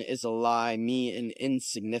 Perfection is a lie, me an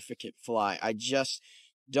insignificant fly. I just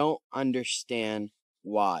don't understand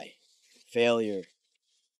why. Failure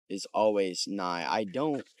is always nigh. I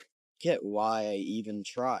don't get why I even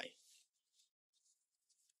try.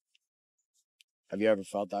 Have you ever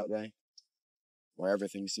felt that way? Where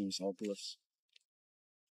everything seems hopeless?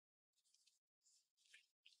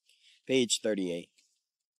 Page 38.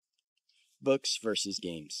 Books versus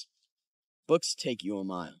games. Books take you a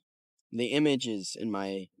mile. The images in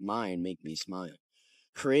my mind make me smile.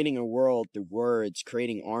 Creating a world through words,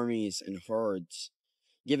 creating armies and hordes.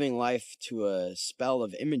 Giving life to a spell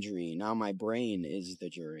of imagery, now my brain is the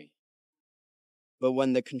jury. But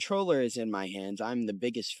when the controller is in my hands, I'm the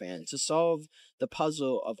biggest fan. To solve the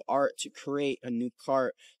puzzle of art, to create a new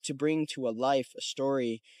cart, to bring to a life a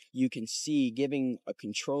story you can see, giving a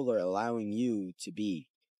controller, allowing you to be.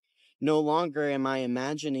 No longer am I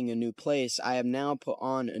imagining a new place, I have now put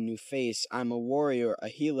on a new face. I'm a warrior, a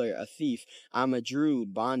healer, a thief. I'm a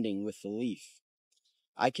druid bonding with the leaf.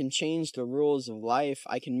 I can change the rules of life,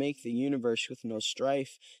 I can make the universe with no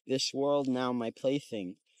strife. This world now my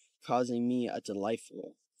plaything, causing me a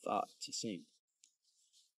delightful thought to sing.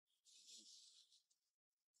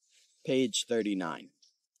 Page 39.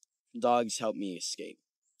 Dogs help me escape.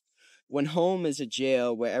 When home is a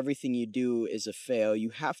jail where everything you do is a fail, you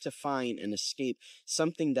have to find an escape,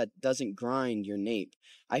 something that doesn't grind your nape.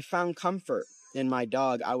 I found comfort in my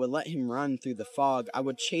dog. I would let him run through the fog. I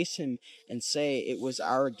would chase him and say it was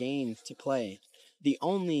our game to play, the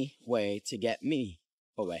only way to get me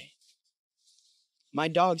away. My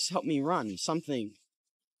dogs help me run, sometimes.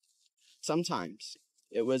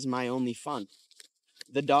 It was my only fun.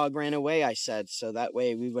 The dog ran away, I said, so that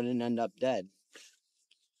way we wouldn't end up dead.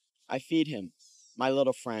 I feed him, my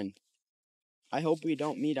little friend. I hope we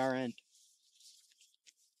don't meet our end.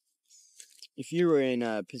 If you were in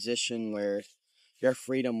a position where your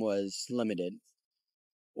freedom was limited,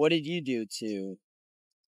 what did you do to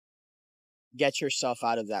get yourself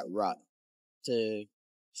out of that rut? To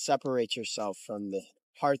separate yourself from the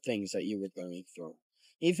hard things that you were going through?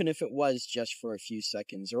 even if it was just for a few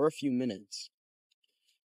seconds or a few minutes.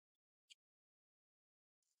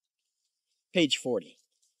 Page 40.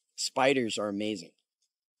 Spiders are amazing.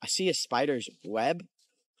 I see a spider's web,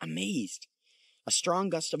 amazed. A strong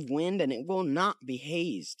gust of wind, and it will not be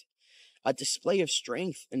hazed. A display of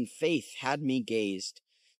strength and faith had me gazed.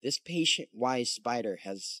 This patient, wise spider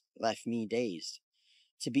has left me dazed.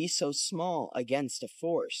 To be so small against a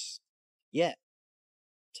force, yet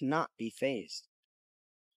to not be fazed.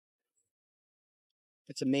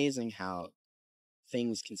 It's amazing how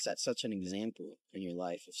things can set such an example in your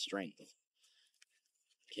life of strength.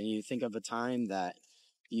 Can you think of a time that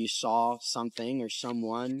you saw something or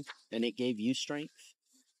someone and it gave you strength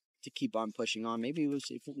to keep on pushing on? Maybe it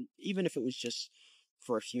was even if it was just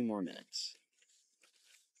for a few more minutes.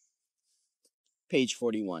 Page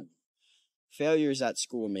 41. Failures at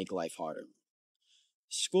school make life harder.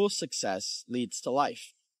 School success leads to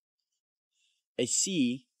life. A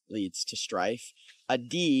C leads to strife. A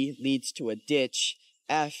D leads to a ditch.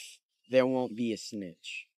 F, there won't be a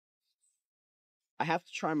snitch. I have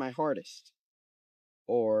to try my hardest,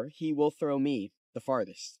 or he will throw me the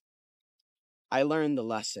farthest. I learned the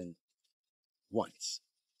lesson once.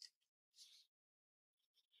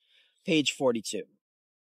 Page 42.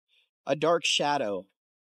 A dark shadow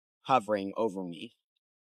hovering over me,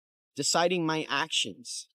 deciding my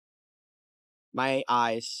actions. My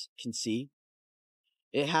eyes can see.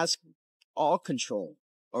 It has all control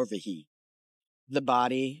over he. The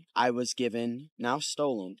body I was given, now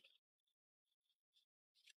stolen.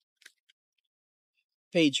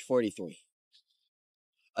 Page 43.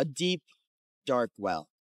 A deep, dark well.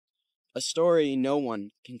 A story no one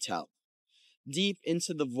can tell. Deep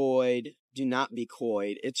into the void, do not be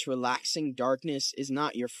coyed. Its relaxing darkness is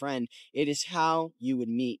not your friend. It is how you would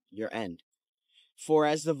meet your end. For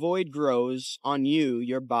as the void grows on you,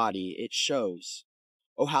 your body, it shows.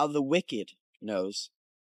 Oh, how the wicked knows.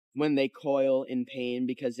 When they coil in pain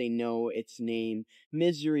because they know its name,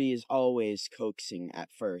 misery is always coaxing at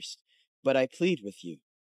first. But I plead with you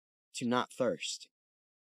to not thirst,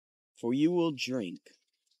 for you will drink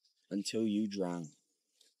until you drown.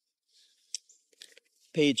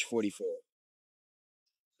 Page 44.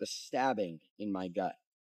 The stabbing in my gut,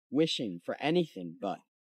 wishing for anything but.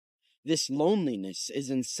 This loneliness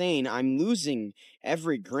is insane. I'm losing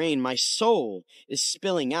every grain. My soul is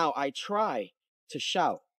spilling out. I try to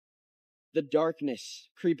shout. The darkness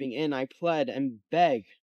creeping in, I plead and beg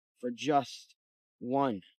for just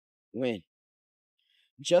one win.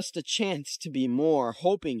 Just a chance to be more,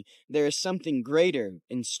 hoping there is something greater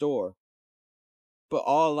in store. But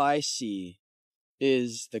all I see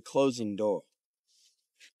is the closing door.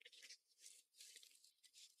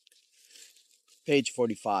 Page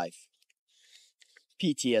 45.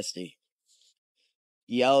 PTSD.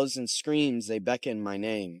 Yells and screams, they beckon my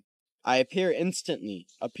name. I appear instantly,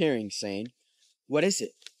 appearing sane. What is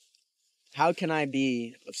it? How can I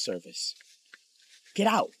be of service? Get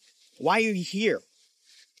out! Why are you here?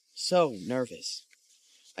 So nervous.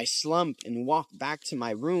 I slump and walk back to my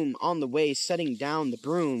room, on the way setting down the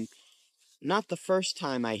broom. Not the first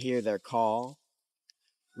time I hear their call.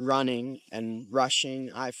 Running and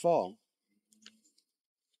rushing, I fall.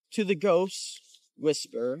 To the ghosts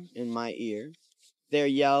whisper in my ear, their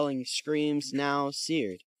yelling screams now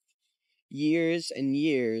seared. Years and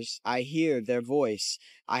years I hear their voice.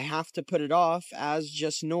 I have to put it off as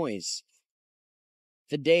just noise.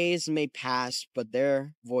 The days may pass, but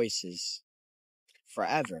their voices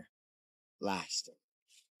forever last.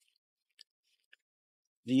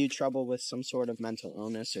 Do you trouble with some sort of mental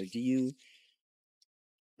illness, or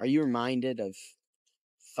are you reminded of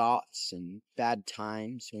thoughts and bad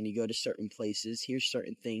times when you go to certain places, hear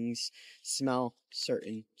certain things, smell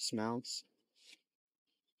certain smells?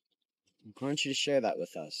 I want you to share that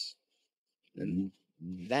with us. And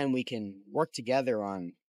then we can work together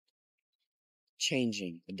on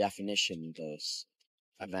changing the definition of those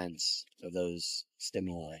events, of those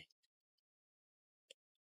stimuli.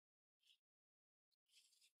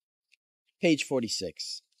 Page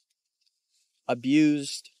 46.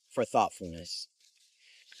 Abused for thoughtfulness.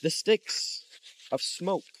 The sticks of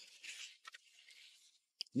smoke,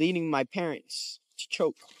 leading my parents to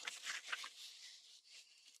choke.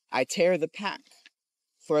 I tear the pack,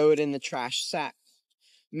 throw it in the trash sack.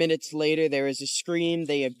 Minutes later, there is a scream.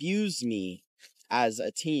 They abuse me as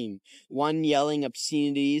a team. One yelling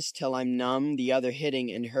obscenities till I'm numb, the other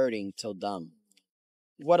hitting and hurting till dumb.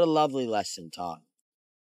 What a lovely lesson taught.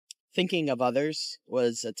 Thinking of others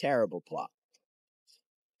was a terrible plot.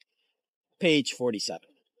 Page 47.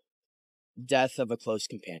 Death of a close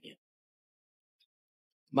companion.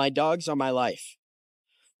 My dogs are my life.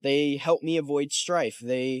 They help me avoid strife.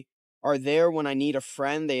 They are there when I need a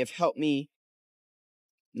friend. They have helped me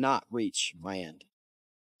not reach my end.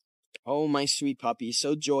 Oh, my sweet puppy,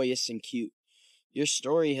 so joyous and cute. Your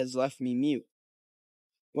story has left me mute.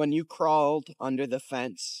 When you crawled under the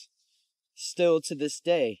fence, still to this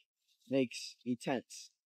day makes me tense,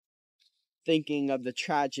 thinking of the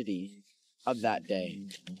tragedy of that day.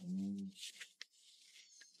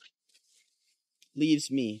 Leaves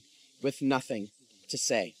me with nothing to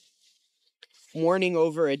say, mourning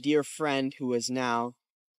over a dear friend who has now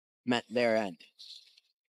met their end.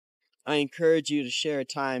 I encourage you to share a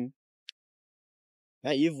time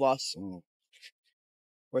that you've lost someone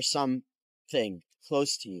or something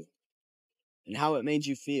close to you, and how it made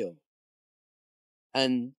you feel,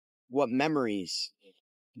 and what memories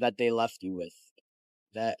that they left you with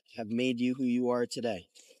that have made you who you are today.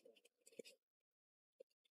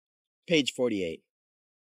 Page 48.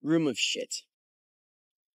 Room of shit.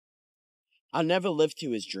 I'll never live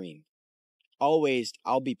to his dream. Always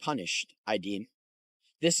I'll be punished, I deem.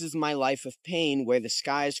 This is my life of pain where the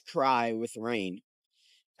skies cry with rain.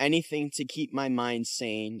 Anything to keep my mind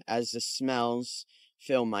sane as the smells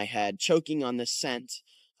fill my head, choking on the scent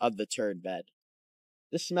of the turd bed.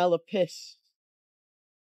 The smell of piss.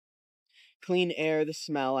 Clean air, the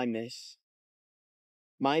smell I miss.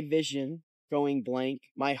 My vision going blank,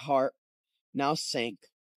 my heart now sank,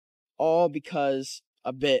 all because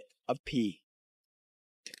a bit of pee.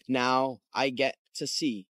 Now I get to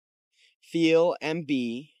see, feel, and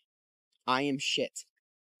be. I am shit.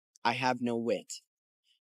 I have no wit.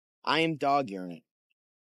 I am dog urine.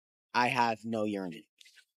 I have no urine.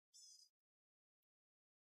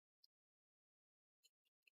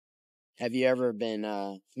 Have you ever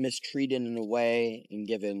been mistreated in a way and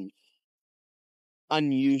given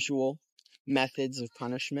unusual methods of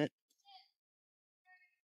punishment?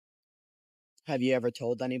 Have you ever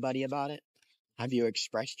told anybody about it? Have you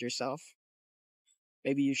expressed yourself?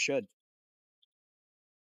 Maybe you should.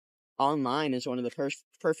 Online is one of the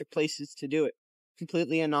perfect places to do it.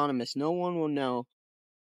 Completely anonymous. No one will know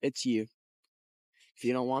it's you if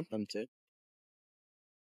you don't want them to.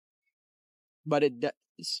 But it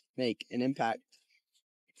does make an impact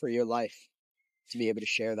for your life to be able to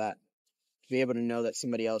share that, to be able to know that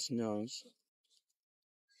somebody else knows.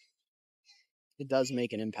 It does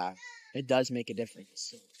make an impact. It does make a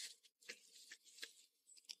difference.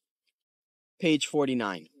 Page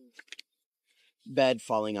 49. Bed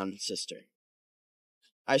falling on sister.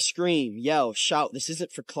 I scream, yell, shout, this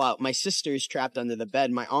isn't for clout. My sister is trapped under the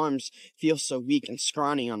bed. My arms feel so weak and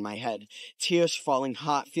scrawny on my head. Tears falling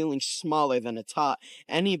hot, feeling smaller than a tot.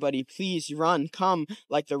 Anybody, please run, come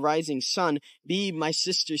like the rising sun. Be my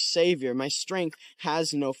sister's savior. My strength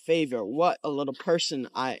has no favor. What a little person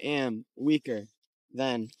I am, weaker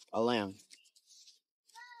than a lamb.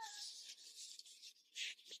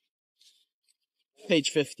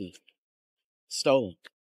 Page 50. Stolen.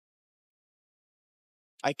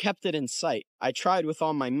 I kept it in sight. I tried with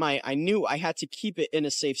all my might. I knew I had to keep it in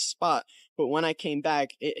a safe spot, but when I came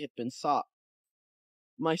back, it had been sought.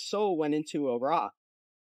 My soul went into a rot,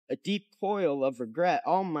 a deep coil of regret.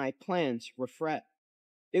 All my plans were fret.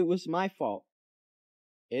 It was my fault.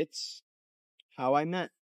 It's how I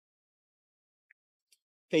meant.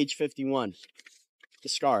 Page 51. The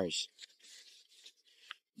scars.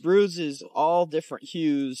 Bruises, all different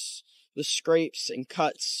hues. The scrapes and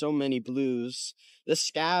cuts, so many blues. The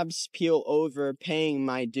scabs peel over, paying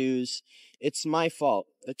my dues. It's my fault,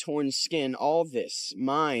 the torn skin, all this,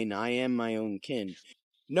 mine, I am my own kin.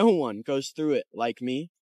 No one goes through it like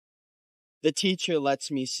me. The teacher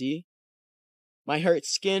lets me see. My hurt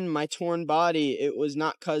skin, my torn body, it was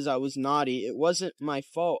not 'cause I was naughty. It wasn't my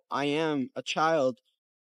fault, I am a child.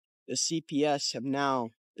 The CPS have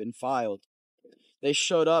now been filed. They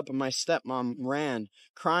showed up and my stepmom ran,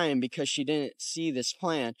 crying because she didn't see this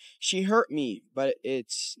plan. She hurt me, but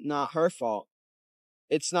it's not her fault.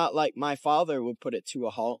 It's not like my father would put it to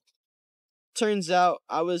a halt. Turns out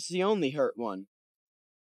I was the only hurt one.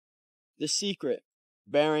 The secret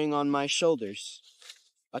bearing on my shoulders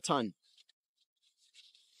a ton.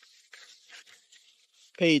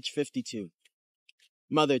 Page 52.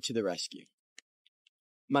 Mother to the rescue.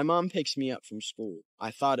 My mom picks me up from school. I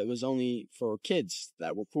thought it was only for kids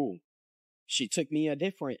that were cool. She took me a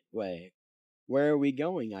different way. Where are we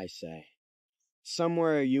going, I say?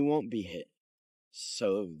 Somewhere you won't be hit.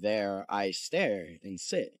 So there I stare and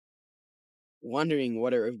sit, wondering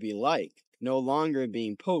what it would be like, no longer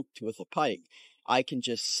being poked with a pike. I can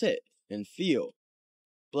just sit and feel.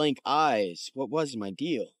 Blank eyes, what was my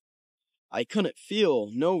deal? I couldn't feel,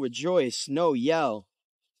 no rejoice, no yell.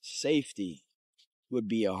 Safety would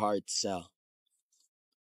be a hard sell.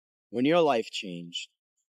 When your life changed,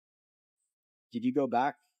 did you go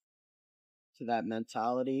back to that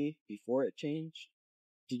mentality before it changed?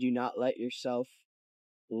 Did you not let yourself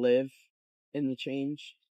live in the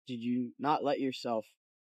change? Did you not let yourself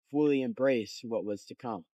fully embrace what was to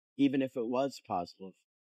come, even if it was positive?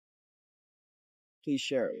 Please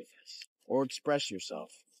share it with us or express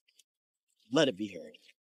yourself. Let it be heard.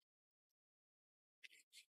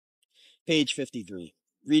 Page 53.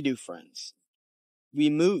 Redo friends. We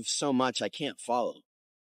move so much I can't follow.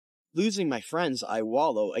 Losing my friends, I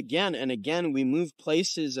wallow. Again and again we move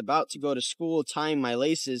places, about to go to school, tying my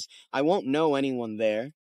laces. I won't know anyone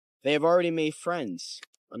there. They have already made friends.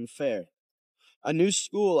 Unfair. A new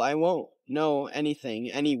school, I won't know anything,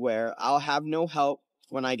 anywhere. I'll have no help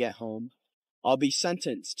when I get home. I'll be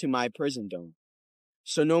sentenced to my prison dome.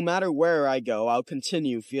 So no matter where I go, I'll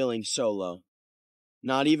continue feeling solo.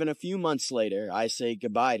 Not even a few months later, I say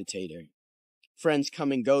goodbye to Tater. Friends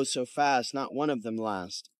come and go so fast, not one of them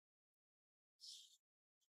last.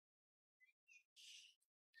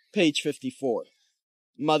 Page 54.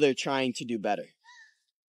 Mother trying to do better.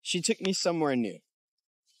 She took me somewhere new.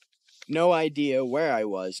 No idea where I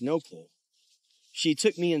was, no clue. She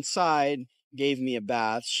took me inside, gave me a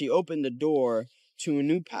bath. She opened the door to a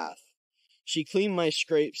new path. She cleaned my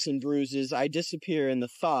scrapes and bruises. I disappear in the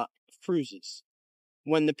thought of cruises.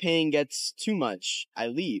 When the pain gets too much, I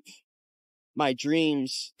leave. My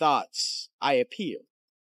dreams, thoughts, I appear.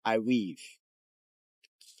 I weave.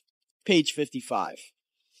 Page 55.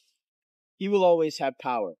 He will always have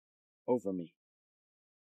power over me.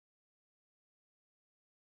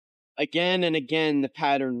 Again and again the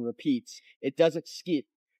pattern repeats. It doesn't skip,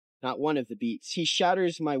 not one of the beats. He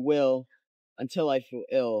shatters my will until I feel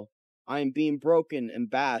ill. I am being broken and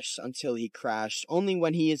bashed until he crashed. Only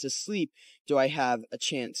when he is asleep do I have a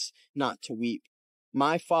chance not to weep.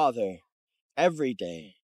 My father, every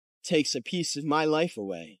day, takes a piece of my life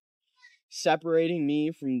away, separating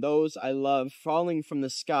me from those I love, falling from the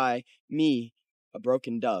sky, me, a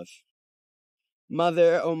broken dove.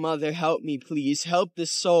 Mother, oh mother, help me, please. Help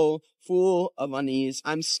this soul full of unease.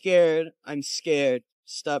 I'm scared.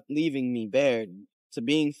 Stop leaving me bared to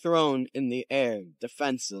being thrown in the air,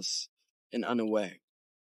 defenseless and unaware.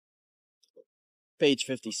 Page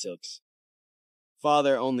 56.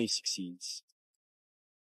 Father only succeeds.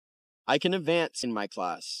 I can advance in my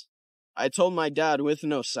class. I told my dad with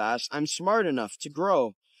no sass, I'm smart enough to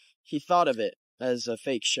grow. He thought of it as a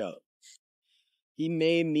fake show. He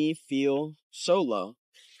made me feel so low.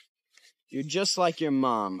 You're just like your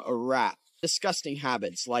mom, a rat. Disgusting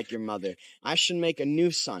habits like your mother. I should make a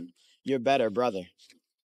new son, your better brother.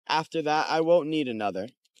 After that, I won't need another.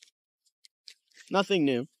 Nothing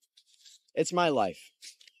new. It's my life.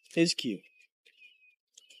 His cue.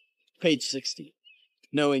 Page 60.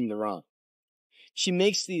 Knowing the wrong. She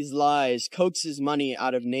makes these lies, coaxes money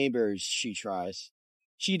out of neighbors, she tries.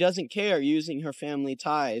 She doesn't care, using her family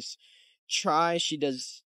ties. Try she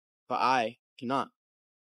does, but I cannot.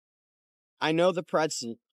 I know the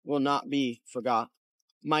present will not be forgot.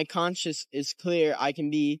 My conscience is clear, I can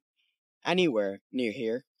be anywhere near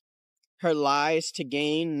here. Her lies to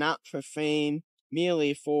gain, not for fame,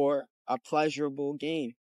 merely for a pleasurable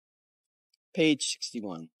gain. Page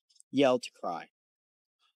 61. Yell to cry.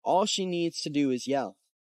 All she needs to do is yell.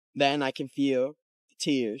 Then I can feel the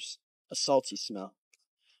tears, a salty smell.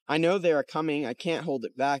 I know they are coming, I can't hold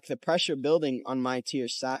it back, the pressure building on my tear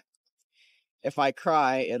sack. If I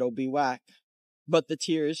cry, it'll be whack. But the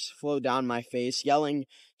tears flow down my face, yelling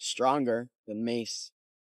stronger than mace.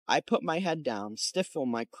 I put my head down, stifle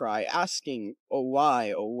my cry, asking, oh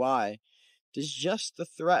why, does just the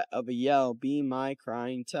threat of a yell be my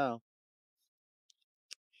crying tell?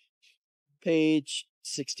 Page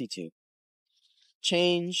 62.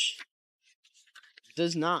 Change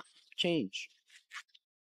does not change.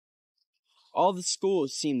 All the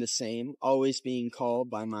schools seem the same, always being called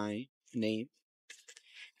by my name.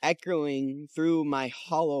 Echoing through my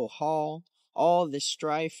hollow hall, all the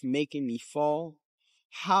strife making me fall.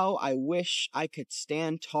 How I wish I could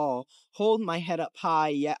stand tall, hold my head up high,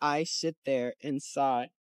 yet I sit there and sigh.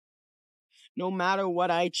 No matter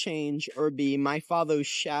what I change or be, my father's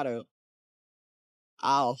shadow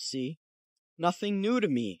I'll see. Nothing new to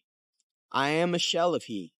me. I am a shell of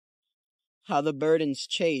he. How the burdens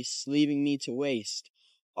chase, leaving me to waste,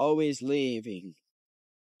 always leaving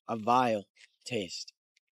a vile taste.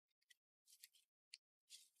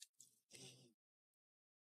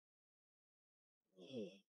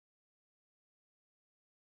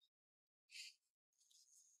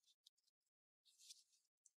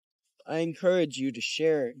 I encourage you to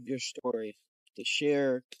share your story, to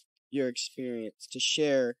share your experience, to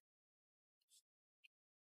share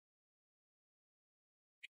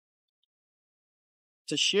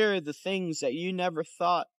to share the things that you never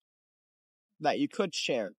thought that you could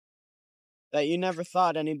share, that you never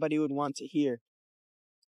thought anybody would want to hear.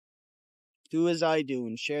 Do as I do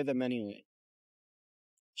and share them anyway.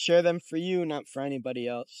 Share them for you, not for anybody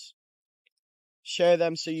else. Share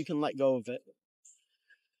them so you can let go of it.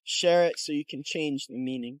 Share it so you can change the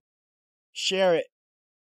meaning. Share it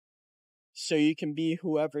so you can be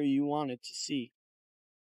whoever you wanted to see.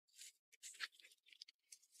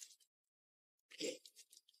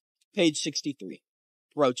 Page 63.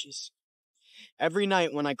 Roaches. Every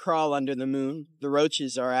night when I crawl under the moon, the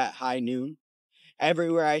roaches are at high noon.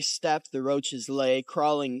 Everywhere I step, the roaches lay,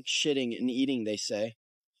 crawling, shitting, and eating, they say.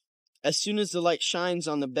 As soon as the light shines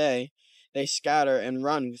on the bay, they scatter and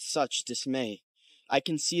run with such dismay. I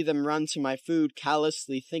can see them run to my food,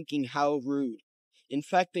 callously thinking how rude,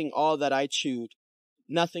 infecting all that I chewed.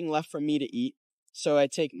 Nothing left for me to eat, so I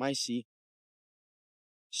take my seat.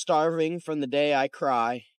 Starving from the day I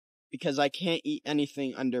cry, because I can't eat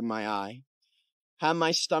anything under my eye. How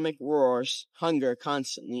my stomach roars, hunger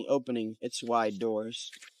constantly opening its wide doors.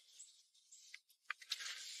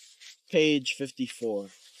 Page 54.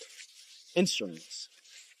 Instruments.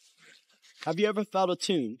 Have you ever felt a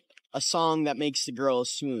tune, a song that makes the girls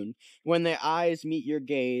swoon, when their eyes meet your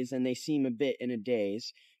gaze and they seem a bit in a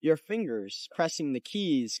daze? Your fingers pressing the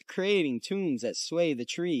keys, creating tunes that sway the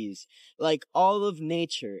trees, like all of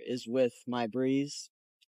nature is with my breeze.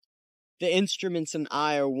 The instruments and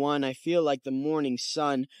I are one. I feel like the morning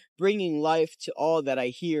sun, bringing life to all that I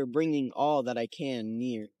hear, bringing all that I can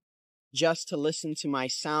near. Just to listen to my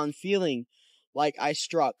sound, feeling like I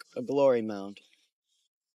struck a glory mound.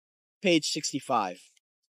 Page 65.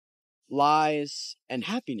 Lies and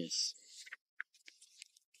happiness.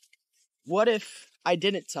 What if I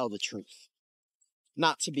didn't tell the truth?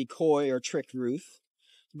 Not to be coy or trick Ruth,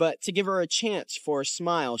 but to give her a chance for a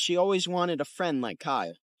smile. She always wanted a friend like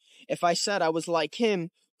Kyle. If I said I was like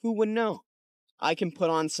him, who would know? I can put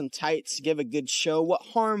on some tights, give a good show.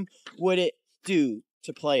 What harm would it do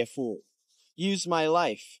to play a fool? Use my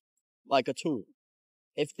life like a tool.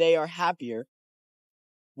 If they are happier,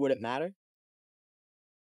 would it matter?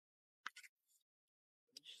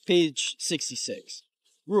 Page 66.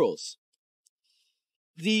 Rules.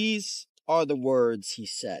 These are the words he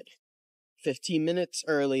said. 15 minutes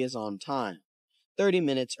early is on time. 30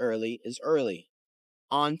 minutes early is early.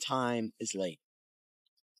 On time is late.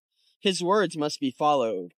 His words must be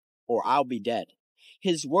followed, or I'll be dead.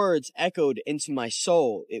 His words echoed into my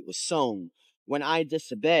soul. It was sown. When I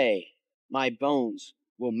disobey, my bones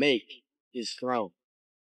will make his throne.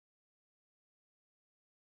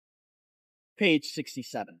 Page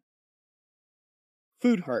 67.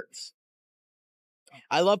 Food hurts.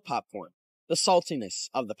 I love popcorn, the saltiness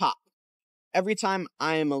of the pop. Every time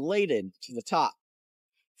I am elated to the top.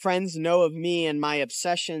 Friends know of me and my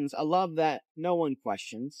obsessions, a love that no one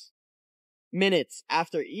questions. Minutes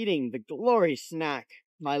after eating the glory snack,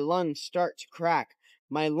 my lungs start to crack.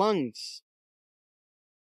 My lungs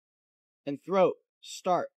and throat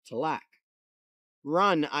start to lack.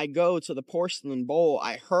 Run, I go to the porcelain bowl.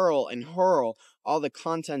 I hurl and hurl all the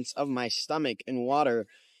contents of my stomach in water.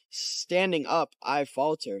 Standing up, I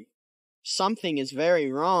falter. Something is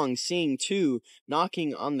very wrong, seeing two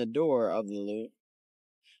knocking on the door of the loo.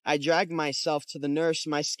 I drag myself to the nurse,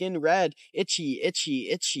 my skin red. Itchy, itchy,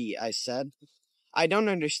 itchy, I said. I don't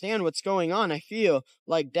understand what's going on. I feel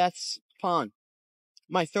like death's pawn.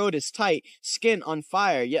 My throat is tight, skin on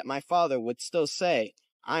fire, yet my father would still say,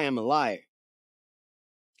 I am a liar.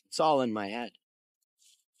 It's all in my head.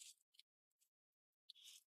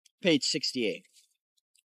 Page 68.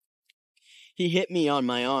 He hit me on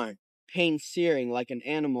my arm, pain searing like an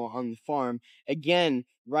animal on the farm. Again,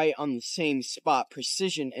 right on the same spot,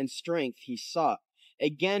 precision and strength he sought.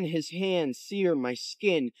 Again his hand sear my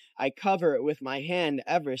skin. I cover it with my hand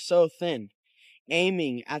ever so thin,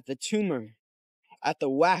 aiming at the tumor. At the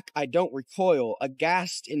whack I don't recoil,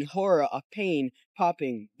 aghast in horror, a pain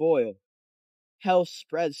popping boil. Hell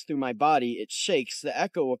spreads through my body, it shakes, the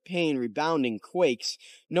echo of pain rebounding quakes.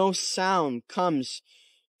 No sound comes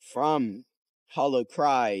from hollow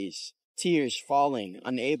cries, tears falling,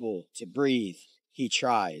 unable to breathe. He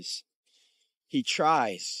tries,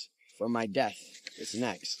 for my death is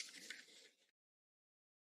next.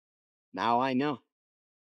 Now I know.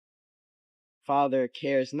 Father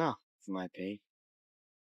cares not for my pain.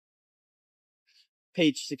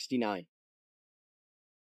 Page 69.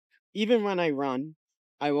 Even when I run,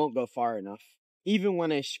 I won't go far enough. Even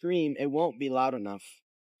when I scream, it won't be loud enough.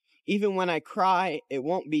 Even when I cry, it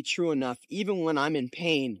won't be true enough. Even when I'm in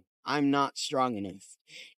pain, I'm not strong enough.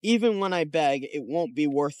 Even when I beg, it won't be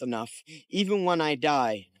worth enough. Even when I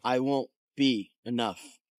die, I won't be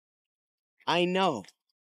enough. I know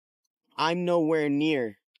I'm nowhere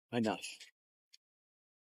near enough.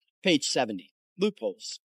 Page 70.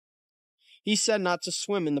 Loopholes. He said not to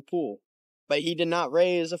swim in the pool, but he did not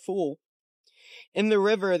raise a fool. In the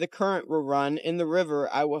river the current will run, in the river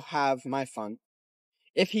I will have my fun.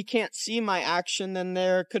 If he can't see my action, then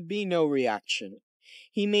there could be no reaction.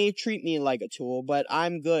 He may treat me like a tool, but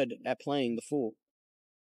I'm good at playing the fool.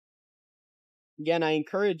 Again, I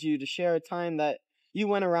encourage you to share a time that you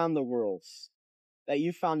went around the world, that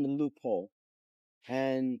you found a loophole,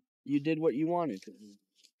 and you did what you wanted to.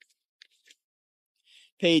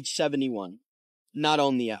 Page 71. Not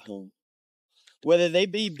only at home. Whether they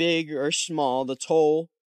be big or small, the toll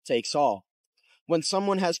takes all. When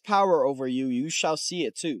someone has power over you, you shall see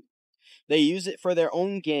it too. They use it for their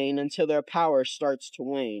own gain until their power starts to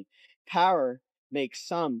wane. Power makes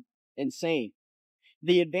some insane.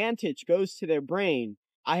 The advantage goes to their brain.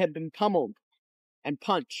 I have been pummeled and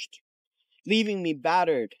punched, leaving me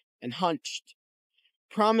battered and hunched,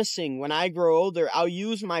 promising when I grow older, I'll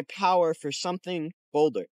use my power for something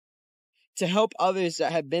bolder. To help others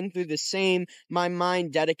that have been through the same, my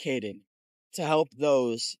mind dedicated to help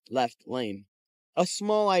those left lame. A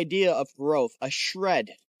small idea of growth, a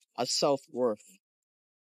shred of self-worth.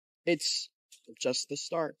 It's just the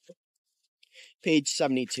start. Page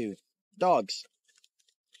 72. Dogs.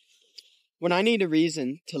 When I need a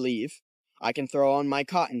reason to leave, I can throw on my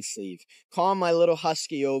cotton sleeve, call my little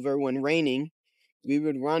husky over. When raining, we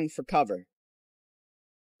would run for cover.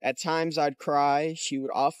 At times I'd cry, she would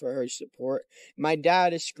offer her support. My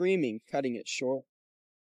dad is screaming, cutting it short.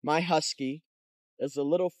 My husky is a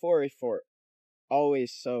little fort,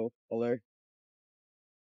 always so alert.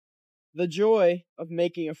 The joy of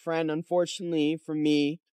making a friend, unfortunately for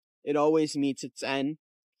me, it always meets its end.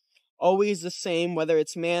 Always the same, whether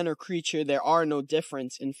it's man or creature, there are no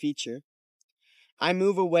difference in feature. I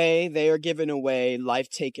move away, they are given away, life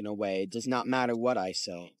taken away, does not matter what I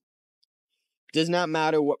say. Does not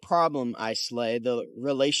matter what problem I slay, the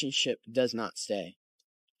relationship does not stay.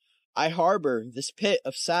 I harbor this pit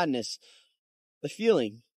of sadness, the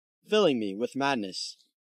feeling filling me with madness.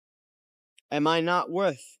 Am I not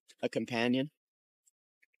worth a companion?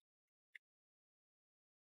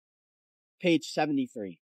 Page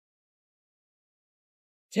 73.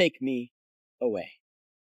 Take me away.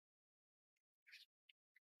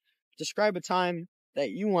 Describe a time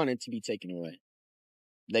that you wanted to be taken away,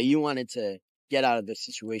 that you wanted to get out of the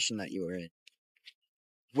situation that you were in.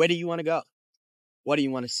 Where do you want to go? What do you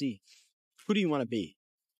want to see? Who do you want to be?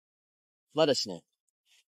 Let us know.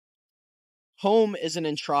 Home is an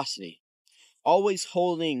atrocity, always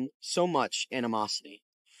holding so much animosity.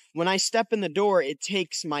 When I step in the door, it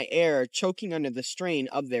takes my air, choking under the strain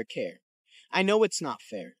of their care. I know it's not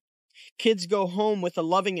fair. Kids go home with a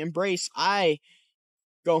loving embrace. I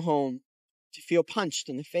go home to feel punched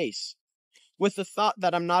in the face. With the thought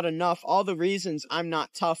that I'm not enough, all the reasons I'm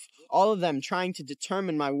not tough, all of them trying to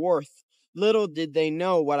determine my worth. Little did they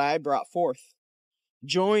know what I brought forth.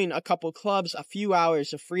 Join a couple clubs, a few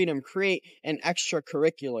hours of freedom, create an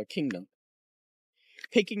extracurricular kingdom.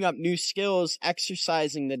 Picking up new skills,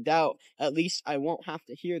 exercising the doubt, at least I won't have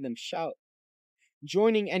to hear them shout.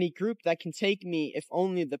 Joining any group that can take me if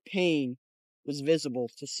only the pain was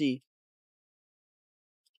visible to see.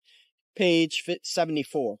 Page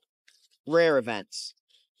 74. Rare events.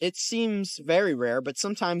 It seems very rare, but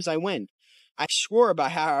sometimes I win. I swore by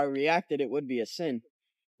how I reacted it would be a sin.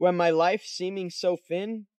 When my life seeming so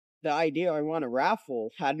thin, the idea I won a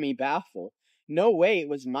raffle had me baffled. No way it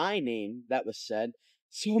was my name that was said.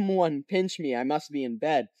 Someone pinch me, I must be in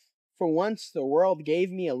bed. For once the world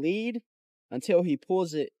gave me a lead, until he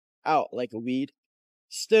pulls it out like a weed.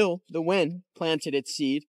 Still, the wind planted its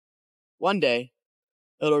seed. One day,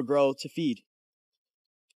 it'll grow to feed.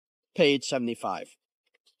 Page 75.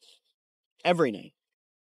 Every night.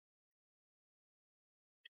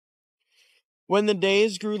 When the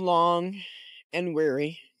days grew long and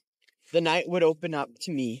weary, the night would open up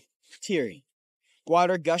to me, teary.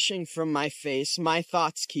 Water gushing from my face, my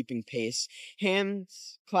thoughts keeping pace.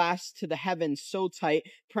 Hands clasped to the heavens so tight,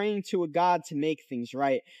 praying to a God to make things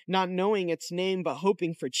right. Not knowing its name, but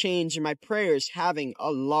hoping for change, and my prayers having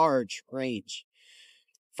a large range.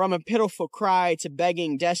 From a pitiful cry to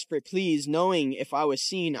begging desperate pleas, knowing if I was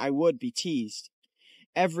seen, I would be teased.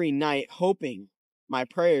 Every night, hoping my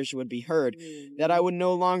prayers would be heard, that I would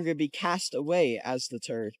no longer be cast away as the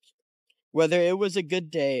turd. Whether it was a good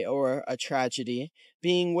day or a tragedy,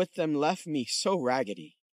 being with them left me so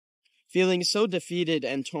raggedy. Feeling so defeated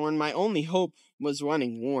and torn, my only hope was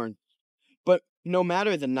running worn. But no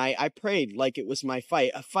matter the night, I prayed like it was my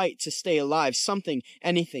fight, a fight to stay alive, something,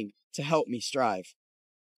 anything, to help me strive.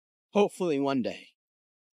 Hopefully one day,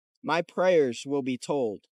 my prayers will be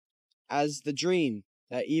told as the dream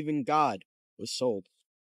that even God was sold.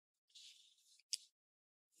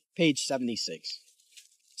 Page 76.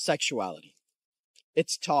 Sexuality.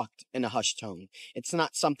 It's talked in a hushed tone. It's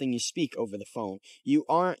not something you speak over the phone. You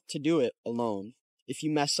aren't to do it alone. If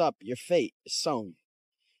you mess up, your fate is sewn.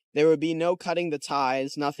 There would be no cutting the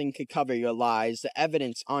ties, nothing could cover your lies, the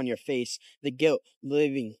evidence on your face, the guilt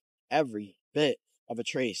leaving every bit of a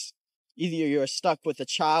trace. Either you're stuck with a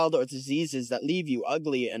child or diseases that leave you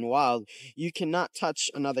ugly and wild. You cannot touch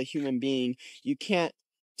another human being. You can't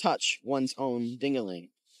touch one's own ding-a-ling.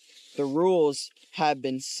 The rules have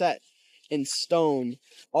been set in stone.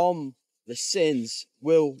 All the sins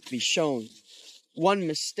will be shown. One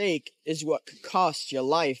mistake is what could cost your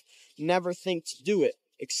life. Never think to do it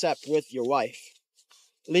except with your wife.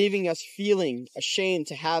 Leaving us feeling ashamed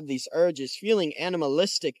to have these urges, feeling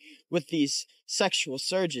animalistic with these sexual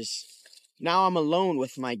surges. Now I'm alone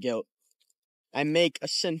with my guilt. I make a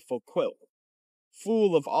sinful quilt.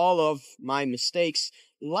 Full of all of my mistakes,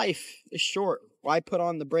 life is short. Why put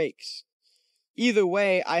on the brakes? Either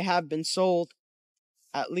way, I have been sold.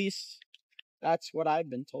 At least, that's what I've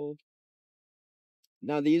been told.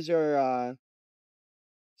 Now, these are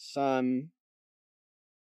some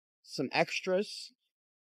extras.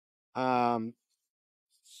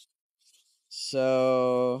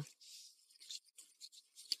 So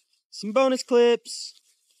some bonus clips.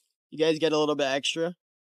 You guys get a little bit extra.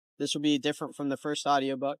 This will be different from the first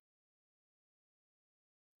audiobook.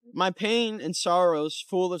 My pain and sorrows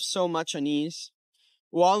full of so much unease,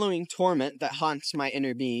 wallowing torment that haunts my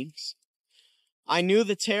inner beings. I knew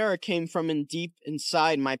the terror came from in deep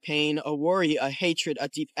inside my pain, a worry, a hatred, a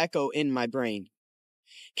deep echo in my brain.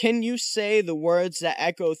 Can you say the words that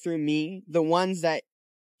echo through me, the ones that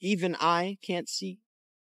even I can't see?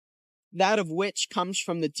 That of which comes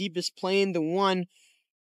from the deepest plane, the one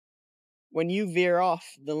when you veer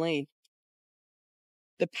off the lane.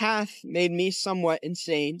 The path made me somewhat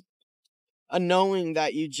insane, a knowing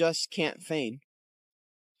that you just can't feign.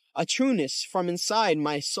 A trueness from inside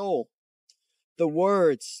my soul, the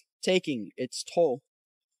words taking its toll.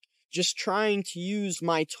 Just trying to use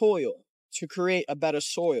my toil to create a better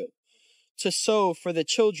soil, to sow for the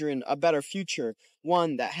children a better future,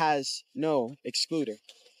 one that has no excluder.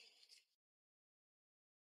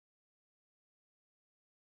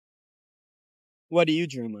 What do you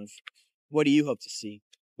dream of? What do you hope to see?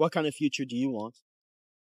 What kind of future do you want?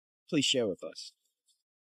 Please share with us.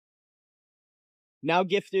 Now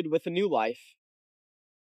gifted with a new life,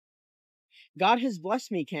 God has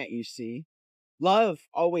blessed me, can't you see? Love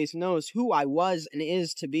always knows who I was and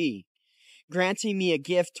is to be, granting me a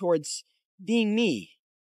gift towards being me,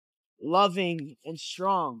 loving and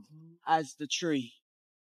strong as the tree.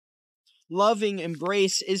 Loving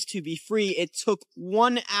embrace is to be free. It took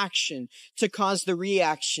one action to cause the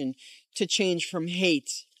reaction to change from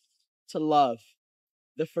hate to love,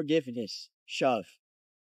 the forgiveness shove.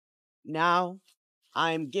 Now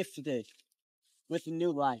I am gifted with a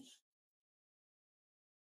new life.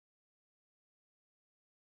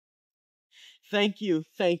 Thank you,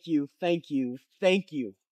 thank you, thank you, thank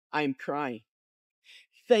you. I am crying.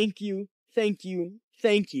 Thank you, thank you,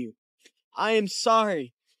 thank you. I am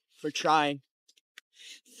sorry for trying.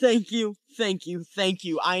 Thank you, thank you, thank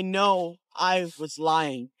you. I know I was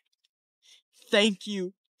lying. Thank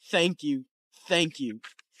you, thank you, thank you.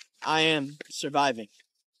 I am surviving.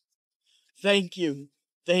 Thank you,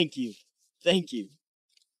 thank you, thank you.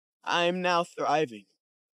 I am now thriving.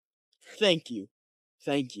 Thank you,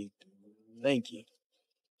 thank you, thank you.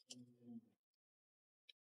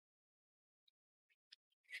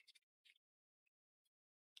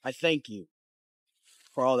 I thank you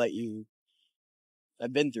for all that you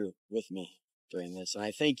have been through with me during this. And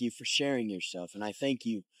I thank you for sharing yourself. And I thank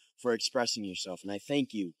you for expressing yourself. And I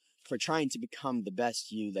thank you for trying to become the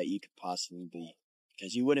best you that you could possibly be.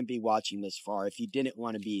 Because you wouldn't be watching this far if you didn't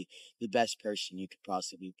want to be the best person you could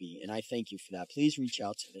possibly be. And I thank you for that. Please reach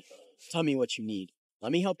out to me. Tell me what you need.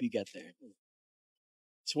 Let me help you get there.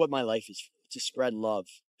 It's what my life is, to spread love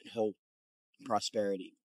and hope and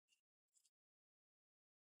prosperity.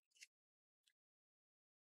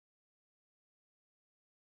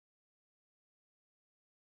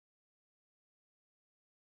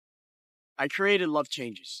 I created Love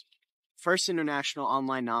Changes, first international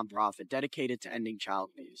online nonprofit dedicated to ending child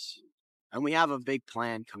abuse. And we have a big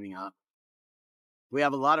plan coming up. We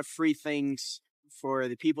have a lot of free things for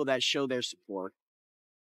the people that show their support.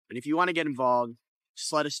 And if you want to get involved,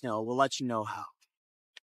 just let us know. We'll let you know how.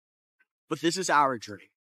 But this is our dream.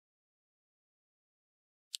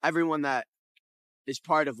 Everyone that is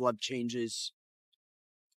part of Love Changes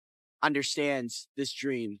understands this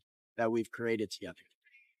dream that we've created together.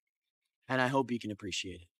 And I hope you can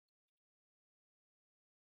appreciate it.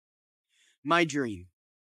 My dream.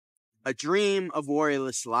 A dream of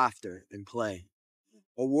worryless laughter and play.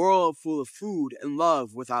 A world full of food and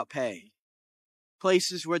love without pay.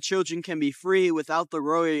 Places where children can be free without the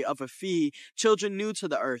worry of a fee. Children new to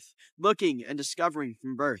the earth, looking and discovering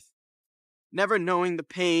from birth. Never knowing the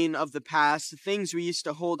pain of the past, the things we used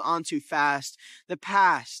to hold on to fast. The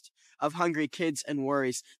past of hungry kids and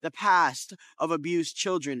worries. The past of abused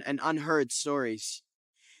children and unheard stories.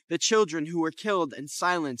 The children who were killed in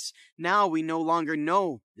silence. Now we no longer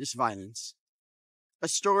know this violence. A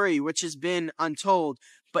story which has been untold,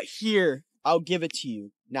 but here I'll give it to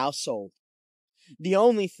you, now sold. The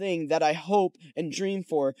only thing that I hope and dream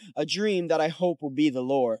for, a dream that I hope will be the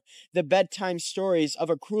lore. The bedtime stories of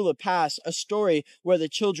a crueler past, a story where the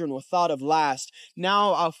children were thought of last.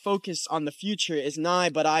 Now our focus on the future is nigh,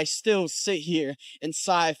 but I still sit here and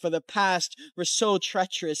sigh, for the past were so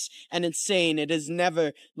treacherous and insane, it has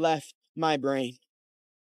never left my brain.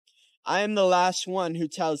 I am the last one who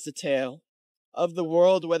tells the tale of the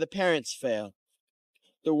world where the parents fail,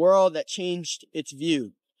 the world that changed its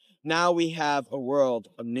view. Now we have a world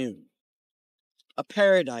anew. A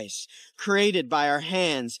paradise created by our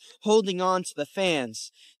hands, holding on to the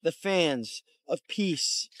fans of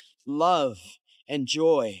peace, love, and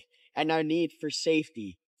joy, and our need for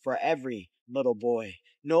safety for every little boy.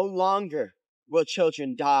 No longer will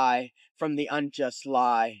children die from the unjust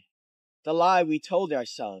lie, the lie we told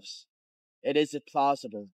ourselves. It isn't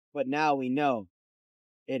plausible, but now we know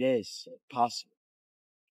it is possible.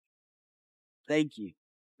 Thank you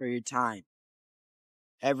for your time.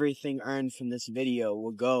 Everything earned from this video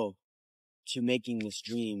will go to making this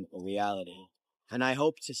dream a reality. And I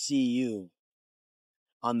hope to see you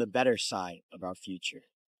on the better side of our future.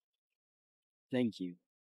 Thank you.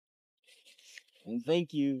 And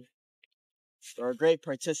thank you for our great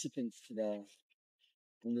participants today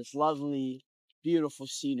in this lovely, beautiful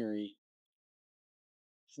scenery.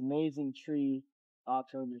 This amazing tree,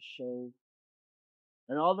 October shade,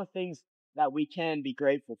 and all the things that we can be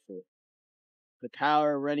grateful for. The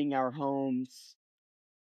power running our homes,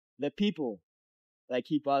 the people that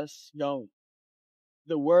keep us going,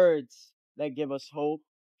 the words that give us hope,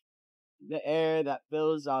 the air that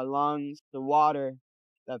fills our lungs, the water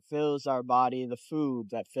that fills our body, the food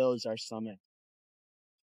that fills our stomach.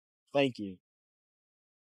 Thank you.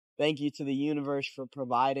 Thank you to the universe for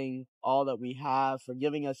providing all that we have, for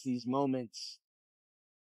giving us these moments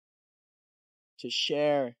to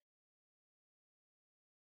share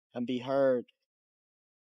and be heard.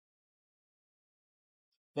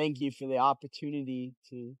 Thank you for the opportunity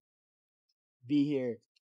to be here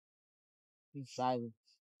in silence,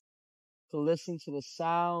 to listen to the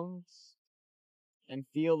sounds and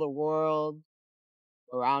feel the world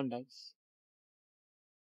around us.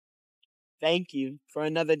 Thank you for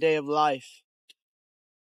another day of life.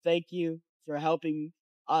 Thank you for helping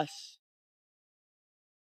us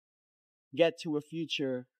get to a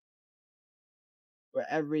future where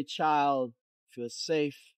every child feels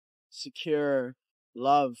safe, secure,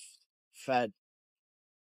 loved, fed.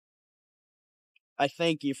 I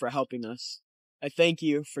thank you for helping us. I thank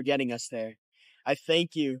you for getting us there. I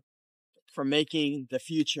thank you for making the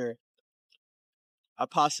future a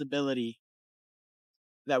possibility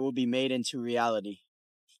that will be made into reality.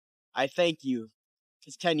 I thank you,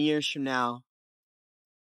 because 10 years from now,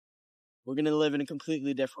 we're going to live in a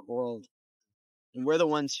completely different world. And we're the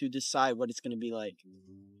ones who decide what it's going to be like.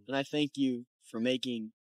 And I thank you for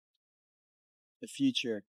making the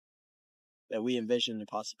future that we envision a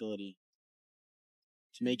possibility,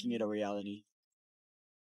 to making it a reality,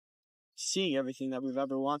 seeing everything that we've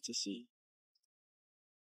ever wanted to see.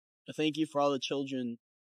 I thank you for all the children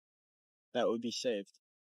that would be saved.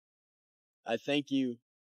 I thank you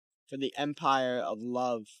for the empire of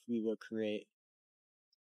love we will create,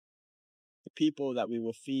 the people that we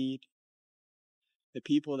will feed, the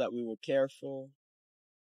people that we will care for.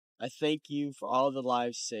 I thank you for all the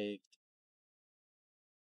lives saved,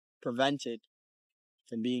 prevented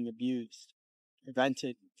from being abused,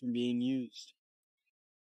 prevented from being used.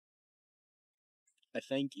 I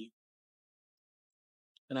thank you.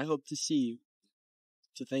 And I hope to see you,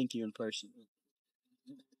 to thank you in person.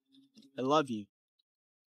 I love you.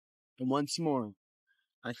 And once more,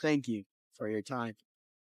 I thank you for your time.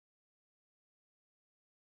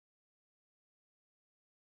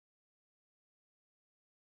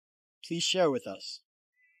 Please share with us